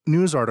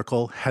news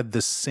article had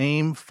the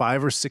same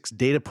 5 or 6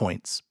 data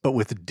points, but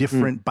with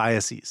different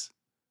biases.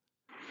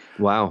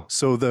 Wow.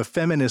 So the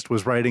feminist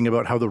was writing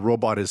about how the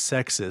robot is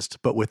sexist,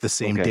 but with the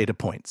same data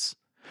points.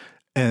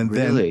 And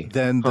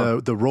then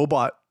the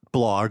robot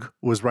blog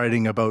was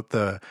writing about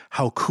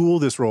how cool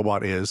this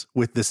robot is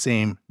with the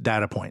same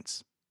data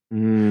points.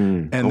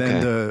 And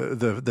then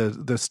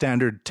the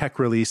standard tech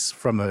release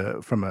from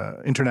a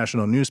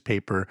international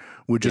newspaper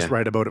would just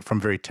write about it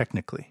from very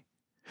technically.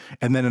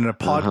 And then in a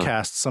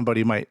podcast,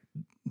 somebody might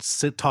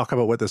talk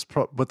about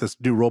what this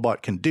new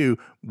robot can do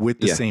with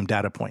the same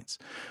data points.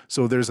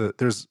 So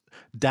there's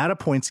data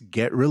points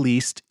get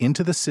released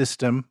into the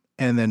system,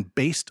 and then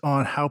based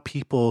on how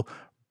people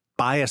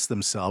bias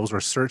themselves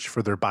or search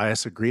for their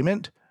bias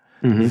agreement,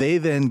 they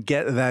then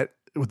get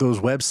those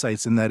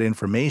websites and that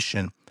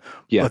information.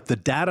 Yeah. But the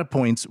data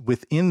points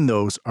within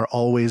those are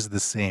always the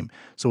same.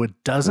 So it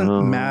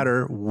doesn't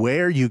matter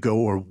where you go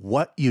or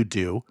what you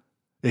do.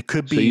 It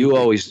could be. So you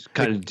always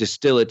kind of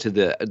distill it to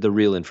the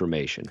real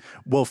information.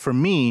 Well, for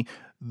me,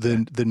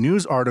 the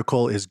news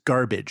article is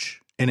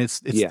garbage, and it's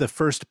the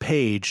first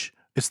page.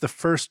 It's the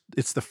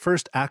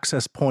first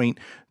access point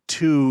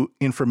to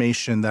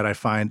information that I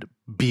find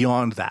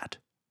beyond that.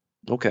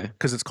 Okay.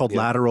 Because it's called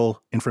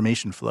lateral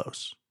information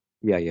flows.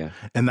 Yeah.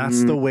 And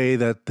that's the way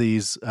that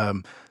these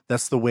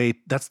that's the way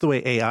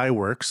AI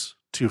works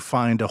to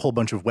find a whole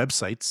bunch of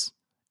websites.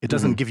 It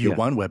doesn't give you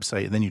one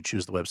website and then you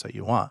choose the website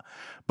you want.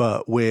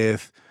 But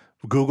with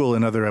Google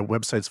and other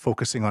websites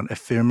focusing on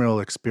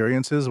ephemeral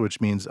experiences, which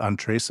means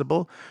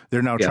untraceable,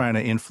 they're now trying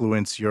to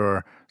influence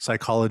your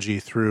psychology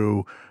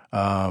through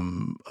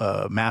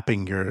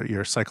mapping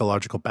your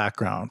psychological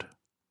background.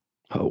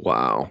 Oh,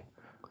 wow.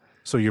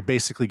 So you're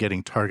basically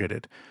getting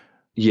targeted.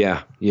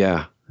 Yeah.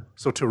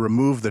 So to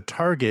remove the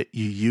target,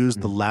 you use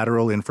the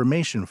lateral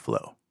information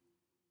flow.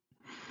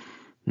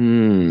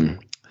 You've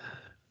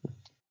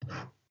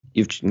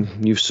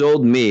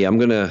sold me. I'm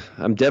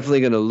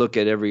definitely gonna look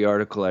at every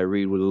article I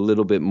read with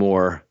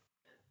a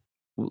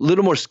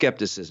little more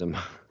skepticism.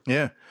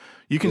 Yeah.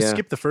 You can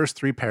skip the first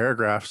 3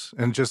 paragraphs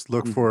and just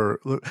look for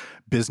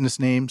business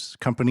names,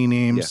 company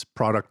names,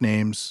 product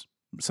names,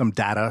 some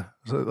data,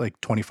 like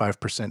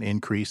 25%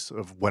 increase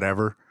of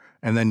whatever,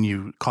 and then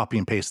you copy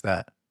and paste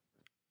that.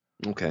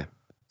 Okay.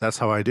 That's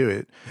how I do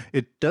it.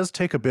 It does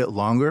take a bit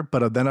longer,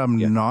 but then I'm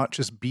not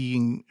just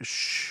being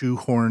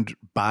shoehorned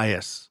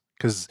bias,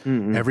 because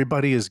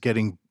everybody is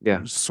getting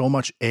so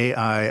much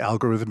AI,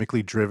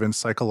 algorithmically driven,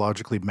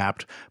 psychologically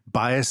mapped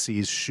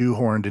biases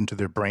shoehorned into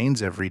their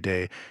brains every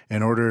day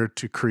in order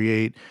to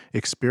create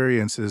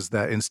experiences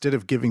that instead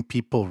of giving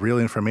people real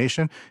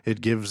information,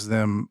 it gives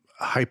them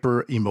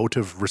hyper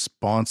emotive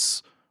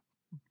response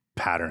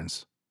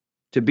patterns.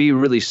 To be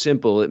really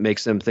simple, it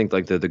makes them think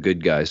like they're the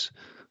good guys.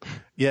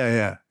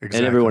 Yeah, exactly.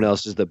 And everyone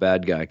else is the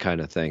bad guy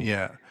kind of thing.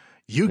 Yeah.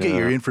 You get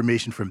your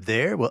information from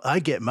there. Well, I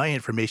get my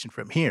information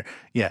from here.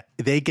 Yeah.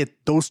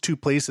 Those 2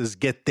 places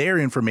get their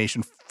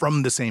information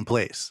from the same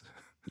place.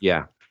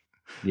 Yeah.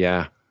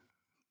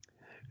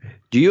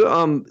 Do you,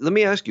 let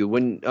me ask you,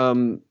 when,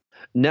 from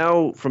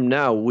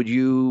now, would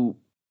you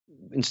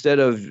instead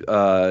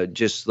of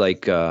just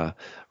like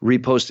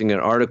reposting an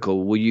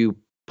article, will you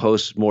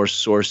post more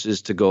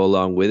sources to go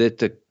along with it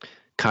to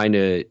kind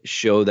of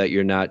show that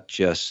you're not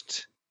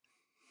just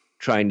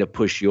trying to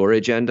push your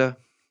agenda?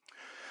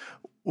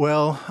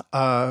 Well,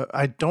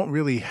 I don't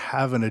really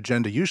have an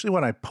agenda. Usually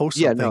when I post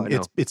something,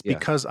 it's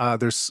because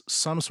there's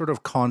some sort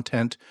of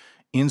content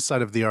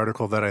inside of the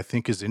article that I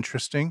think is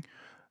interesting.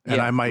 And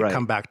I might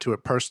come back to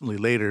it personally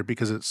later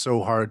because it's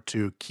so hard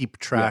to keep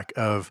track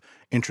of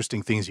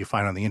interesting things you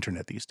find on the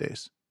internet these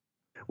days.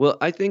 Well,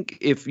 I think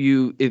if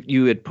you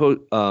had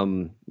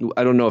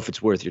I don't know if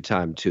it's worth your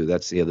time too.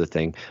 That's the other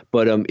thing.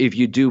 But if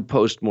you do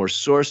post more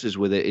sources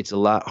with it, it's a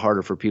lot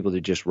harder for people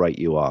to just write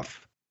you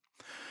off.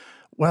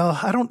 Well,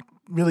 I don't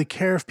really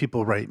care if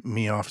people write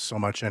me off so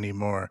much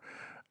anymore.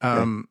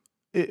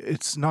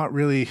 It's not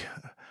really.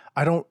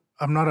 I'm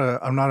not a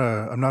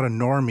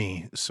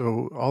normie.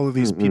 So all of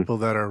these people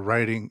that are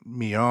writing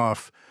me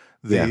off,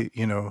 they're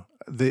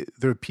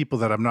people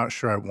that I'm not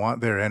sure I want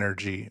their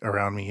energy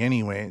around me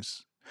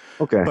anyways.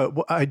 Okay. But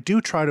I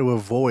do try to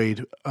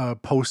avoid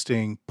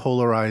posting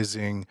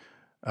polarizing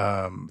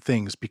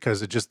things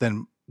because it just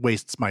then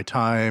wastes my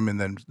time. And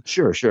then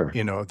sure.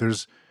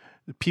 There's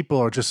people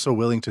are just so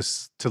willing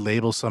to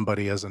label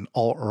somebody as an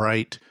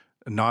alt-right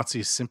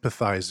Nazi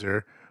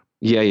sympathizer.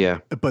 Yeah.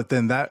 But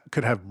then that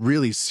could have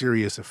really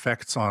serious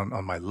effects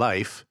on my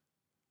life.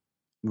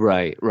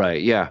 Right.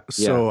 Yeah.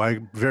 So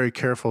I'm very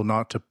careful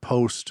not to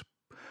post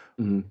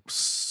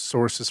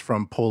sources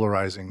from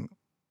polarizing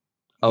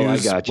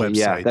news I got you. websites.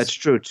 Yeah, that's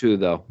true too,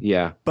 though.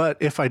 Yeah. But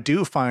if I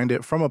do find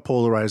it from a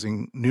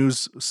polarizing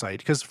news site,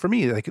 because for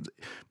me, like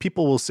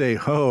people will say,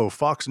 "Oh,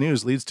 Fox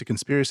News leads to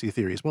conspiracy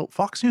theories." Well,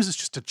 Fox News is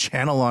just a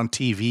channel on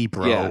TV,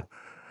 bro. Yeah.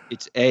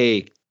 It's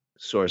a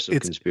source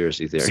of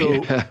conspiracy theory.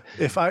 So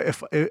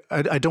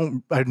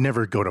I'd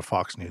never go to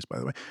Fox News, by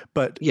the way.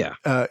 But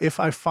if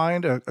I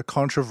find a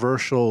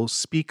controversial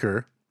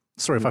speaker,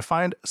 if I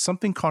find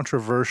something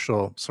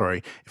controversial,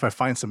 if I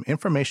find some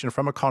information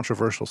from a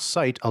controversial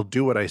site, I'll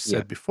do what I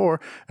said before,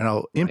 and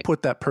I'll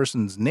input that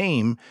person's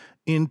name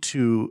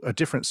into a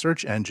different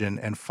search engine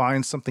and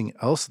find something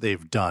else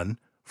they've done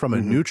from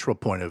a neutral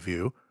point of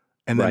view,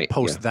 and then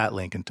post that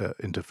link into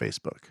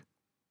Facebook.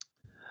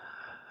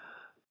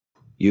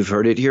 You've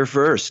heard it here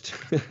first.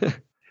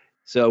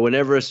 So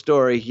whenever a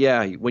story,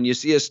 when you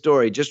see a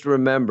story, just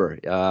remember,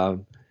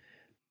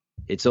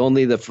 it's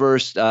only the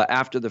first,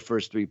 after the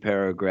first 3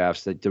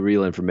 paragraphs that the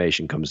real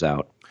information comes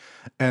out.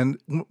 And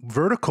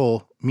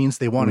vertical means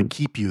they want to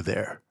keep you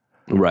there.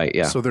 Right,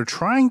 yeah. So they're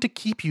trying to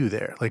keep you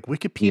there. Like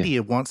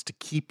Wikipedia wants to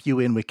keep you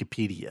in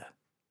Wikipedia.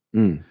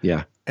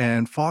 Yeah.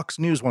 And Fox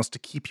News wants to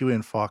keep you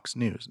in Fox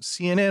News.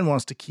 CNN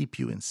wants to keep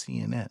you in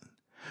CNN.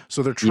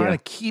 So they're trying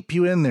to keep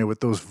you in there with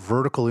those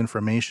vertical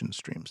information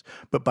streams.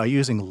 But by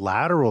using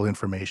lateral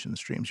information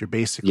streams, you're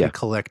basically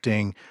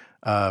collecting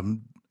data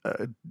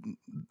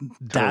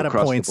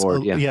points.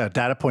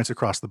 Data points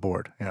across the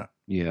board.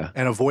 Yeah.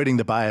 And avoiding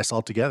the bias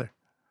altogether.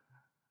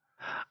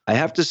 I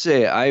have to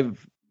say,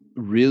 I've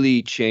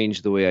really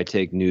changed the way I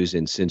take news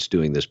in since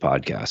doing this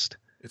podcast.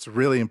 It's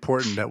really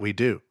important that we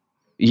do.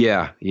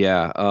 Yeah.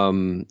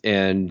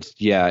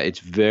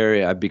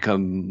 I've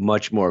become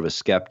much more of a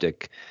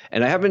skeptic,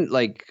 and I haven't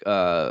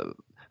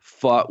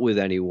fought with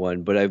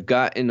anyone, but I've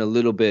gotten a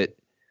little bit,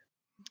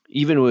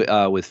 even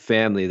with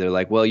family, they're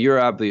like, well,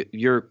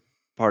 you're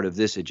part of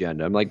this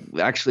agenda. I'm like,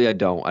 actually, I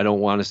don't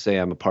want to say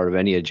I'm a part of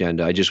any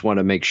agenda. I just want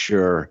to make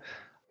sure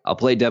I'll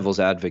play devil's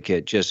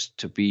advocate just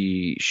to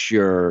be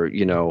sure,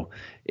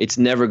 it's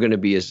never going to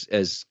be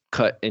as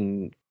cut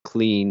and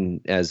clean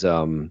as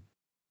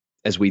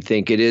we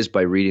think it is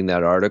by reading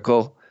that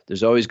article.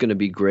 There's always going to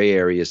be gray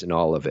areas in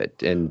all of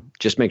it, and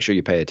just make sure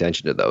you pay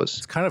attention to those.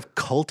 It's kind of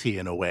culty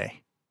in a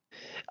way.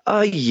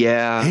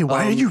 Yeah. Hey,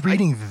 why are you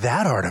reading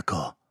that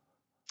article?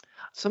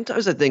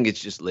 Sometimes I think it's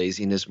just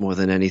laziness more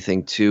than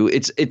anything too.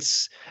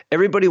 It's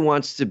everybody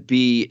wants to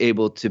be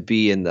able to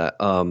be in the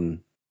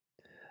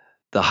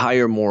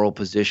higher moral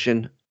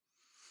position,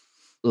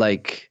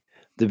 like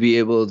to be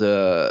able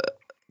to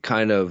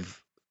kind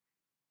of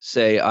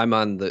say I'm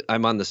on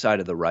the side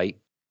of the right.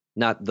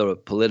 Not the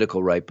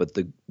political right, but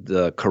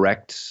the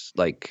correct,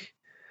 like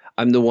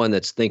I'm the one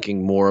that's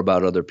thinking more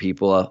about other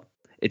people.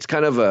 It's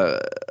kind of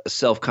a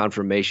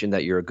self-confirmation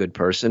that you're a good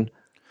person.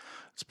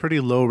 It's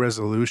pretty low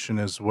resolution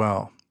as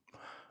well.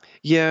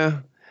 Yeah.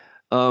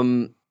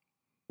 I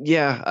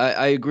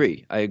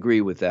agree. I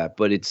agree with that,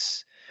 but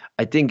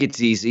I think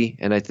it's easy.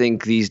 And I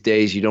think these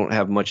days you don't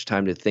have much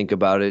time to think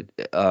about it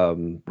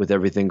with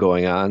everything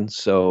going on.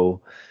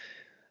 So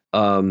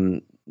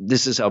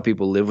this is how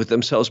people live with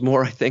themselves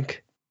more, I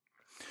think.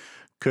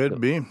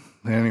 Could be.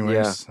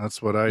 Anyways, that's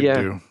what I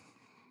do.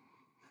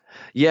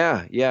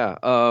 Yeah.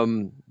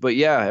 But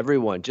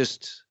everyone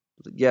just,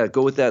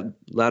 go with that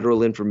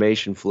lateral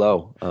information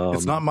flow.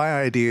 It's not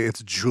my idea.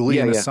 It's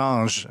Julian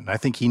Assange, and I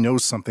think he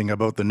knows something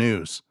about the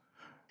news.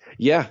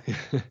 Yeah.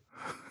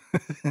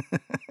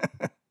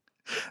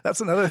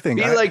 That's another thing.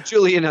 Be like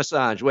Julian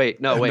Assange.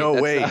 Wait. No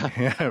way.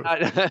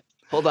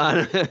 Hold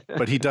on.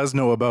 But he does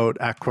know about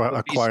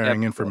acquiring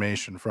skeptical.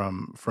 information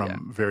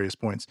from various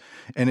points,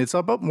 and it's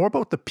more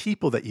about the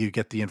people that you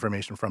get the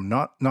information from,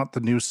 not the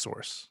news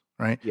source,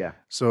 right? Yeah.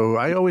 So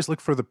I always look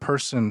for the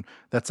person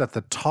that's at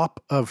the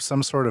top of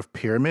some sort of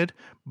pyramid,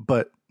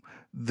 but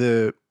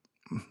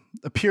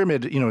a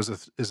pyramid,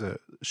 is a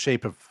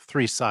shape of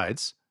three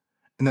sides,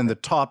 and then the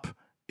top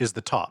is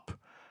the top.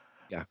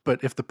 Yeah.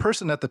 But if the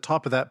person at the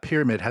top of that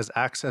pyramid has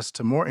access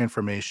to more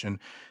information,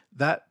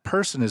 that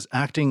person is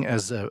acting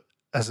as a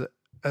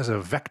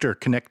vector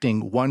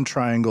connecting one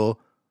triangle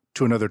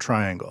to another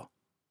triangle.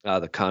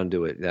 The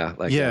conduit. Yeah.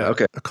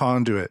 Okay. A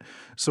conduit.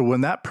 So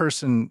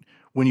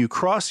when you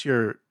cross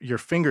your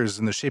fingers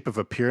in the shape of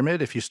a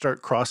pyramid, if you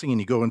start crossing and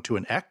you go into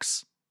an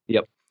X,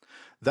 yep.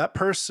 That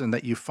person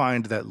that you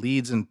find that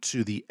leads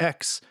into the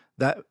X,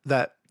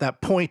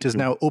 that point is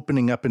now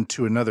opening up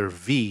into another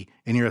V,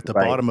 and you're at the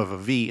bottom of a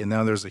V, and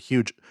now there's a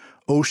huge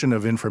ocean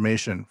of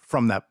information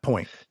from that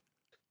point.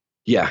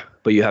 Yeah,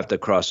 but you have to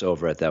cross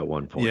over at that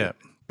one point. Yeah,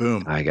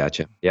 boom. I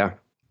gotcha. Yeah.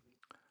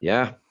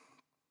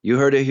 You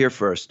heard it here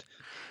first.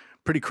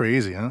 Pretty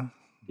crazy, huh?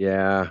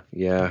 Yeah,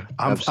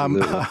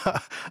 absolutely.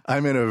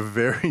 I'm in a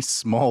very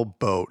small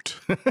boat.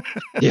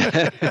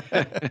 Yeah.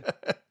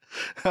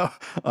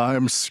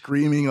 I'm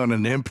screaming on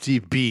an empty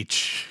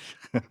beach.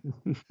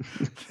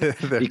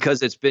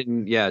 Because it's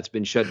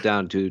been shut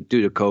down due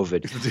to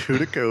COVID. Due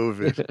to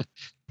COVID.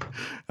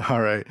 All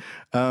right.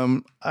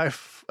 I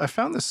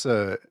found this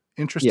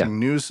interesting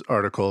news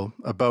article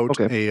about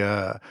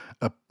a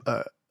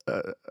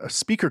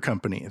speaker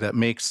company that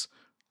makes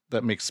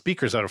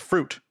speakers out of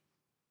fruit.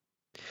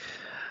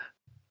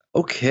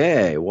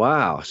 Okay.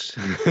 Wow.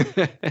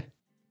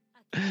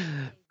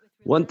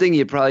 One thing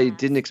you probably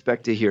didn't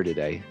expect to hear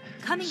today.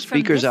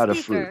 Speakers out of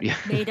fruit.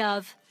 Made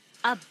of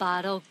a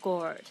bottle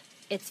gourd.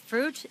 Its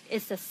fruit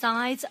is the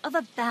size of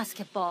a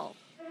basketball.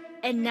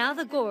 And now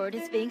the gourd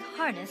is being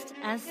harnessed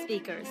as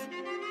speakers.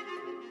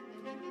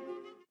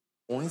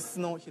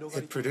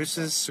 It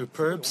produces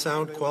superb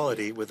sound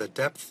quality with a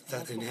depth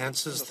that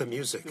enhances the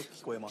music.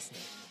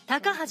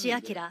 Takahashi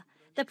Akira,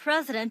 the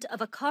president of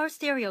a car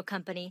stereo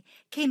company,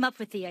 came up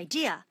with the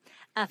idea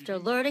after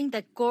learning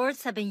that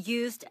gourds have been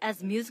used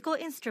as musical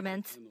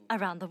instruments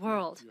around the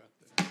world.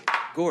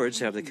 Gourds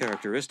have the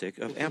characteristic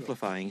of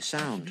amplifying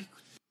sound.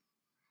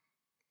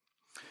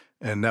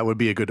 And that would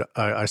be a good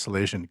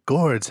isolation.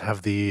 Gourds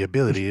have the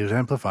ability of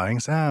amplifying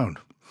sound.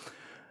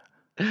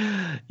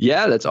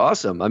 Yeah, that's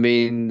awesome. I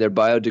mean, they're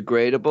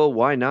biodegradable.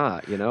 Why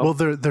not? Well,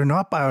 they're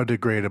not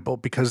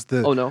biodegradable because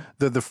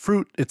the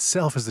fruit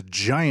itself is a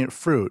giant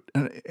fruit,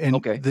 and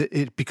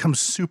it becomes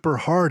super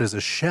hard as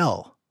a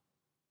shell.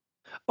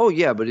 Oh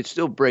yeah, but it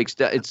still breaks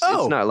down. It's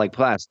not like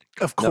plastic.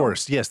 Of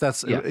course, yes,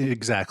 that's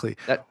exactly.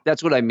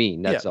 That's what I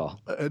mean. That's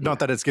all. Not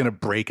that it's going to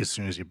break as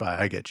soon as you buy.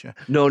 I get you.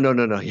 No.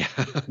 Yeah,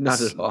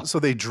 not at all. So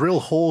they drill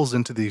holes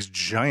into these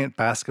giant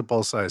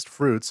basketball-sized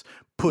fruits,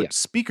 put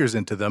speakers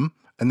into them,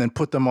 and then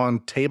put them on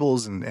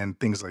tables and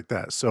things like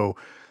that. So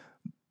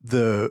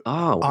the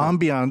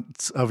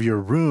ambiance of your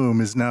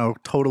room is now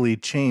totally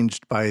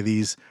changed by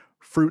these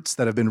fruits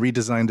that have been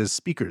redesigned as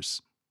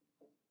speakers.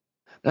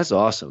 That's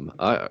awesome.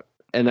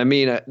 And I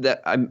mean,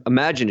 I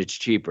imagine it's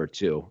cheaper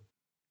too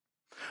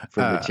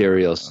for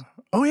materials.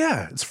 Oh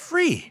yeah, it's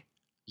free.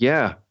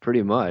 Yeah,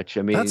 pretty much.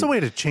 I mean, that's a way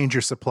to change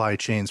your supply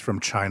chains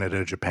from China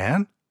to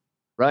Japan.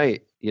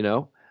 Right.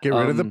 Get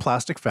rid of the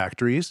plastic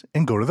factories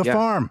and go to the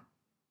farm.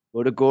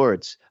 Go to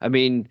gourds. I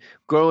mean,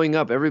 growing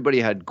up, everybody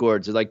had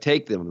gourds. They're like,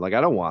 take them. Like,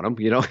 I don't want them,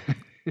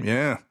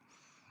 Yeah.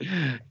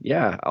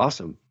 Yeah.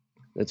 Awesome.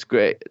 That's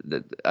great.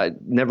 I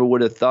never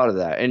would have thought of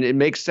that. And it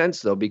makes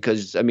sense, though,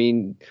 because, I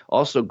mean,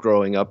 also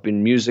growing up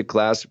in music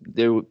class,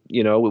 there,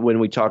 when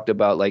we talked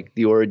about like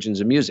the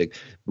origins of music,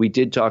 we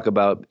did talk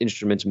about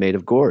instruments made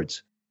of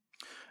gourds.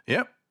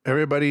 Yep.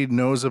 Everybody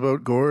knows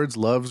about gourds,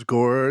 loves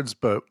gourds,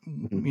 but,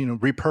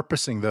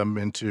 repurposing them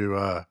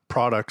into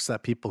products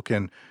that people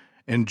can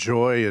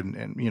enjoy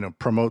and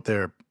promote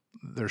their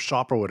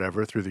shop or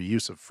whatever through the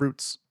use of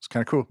fruits. It's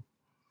kind of cool.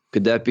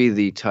 Could that be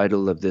the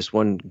title of this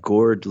one?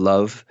 Gourd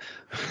Love?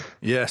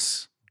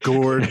 Yes.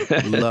 Gourd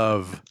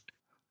Love.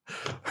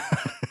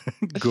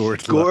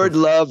 Gourd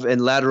Love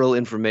and lateral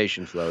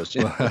information flows.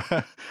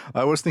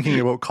 I was thinking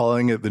about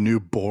calling it the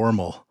new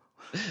Bormal.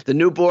 The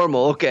new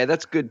Bormal. Okay,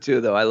 that's good too,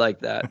 though. I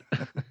like that.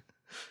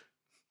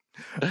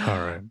 All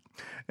right.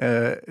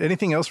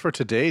 Anything else for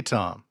today,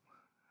 Tom?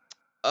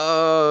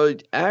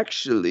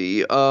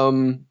 Actually,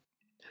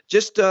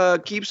 just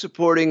keep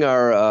supporting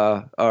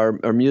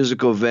our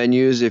musical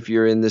venues if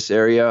you're in this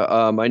area.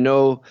 I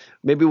know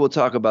maybe we'll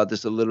talk about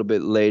this a little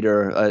bit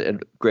later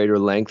at greater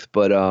length,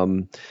 but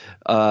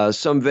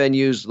some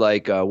venues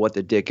like What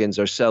the Dickens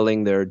are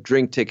selling their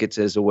drink tickets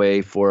as a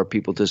way for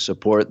people to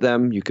support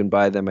them. You can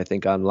buy them, I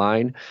think,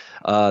 online.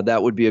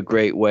 That would be a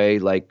great way.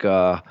 Like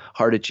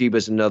Heart of Chiba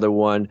is another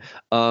one.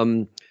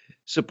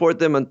 support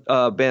them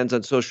on bands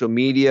on social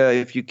media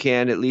if you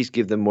can. At least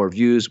give them more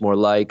views, more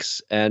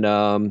likes. And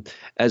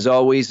as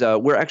always,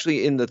 we're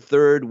actually in the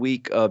third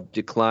week of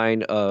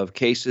decline of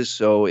cases,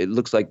 so it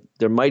looks like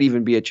there might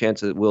even be a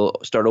chance that we'll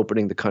start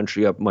opening the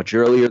country up much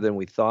earlier than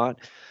we thought.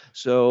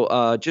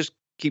 So just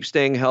keep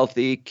staying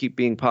healthy, keep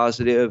being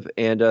positive,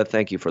 and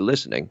thank you for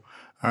listening.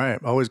 All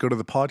right. Always go to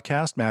the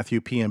podcast,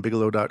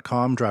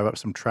 MatthewPMBigelow.com. Drive up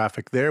some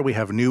traffic there. We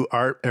have new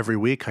art every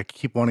week. I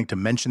keep wanting to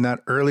mention that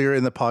earlier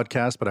in the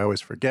podcast, but I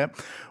always forget.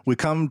 We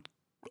come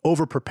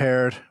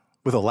over-prepared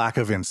with a lack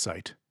of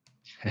insight.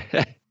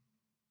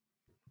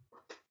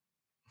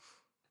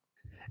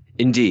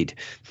 Indeed.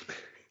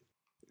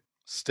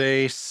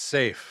 Stay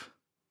safe.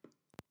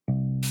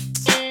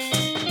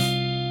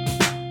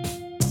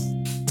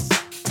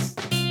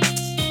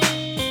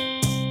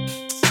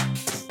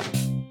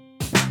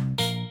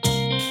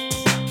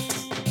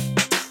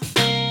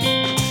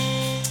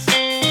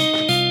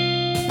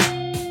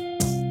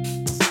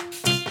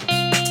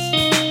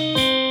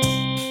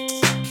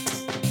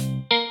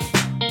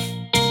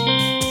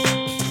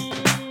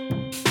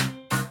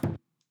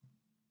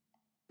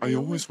 I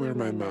always wear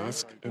my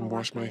mask and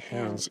wash my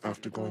hands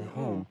after going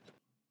home.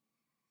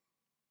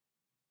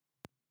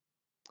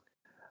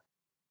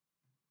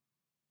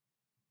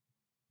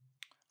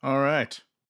 All right.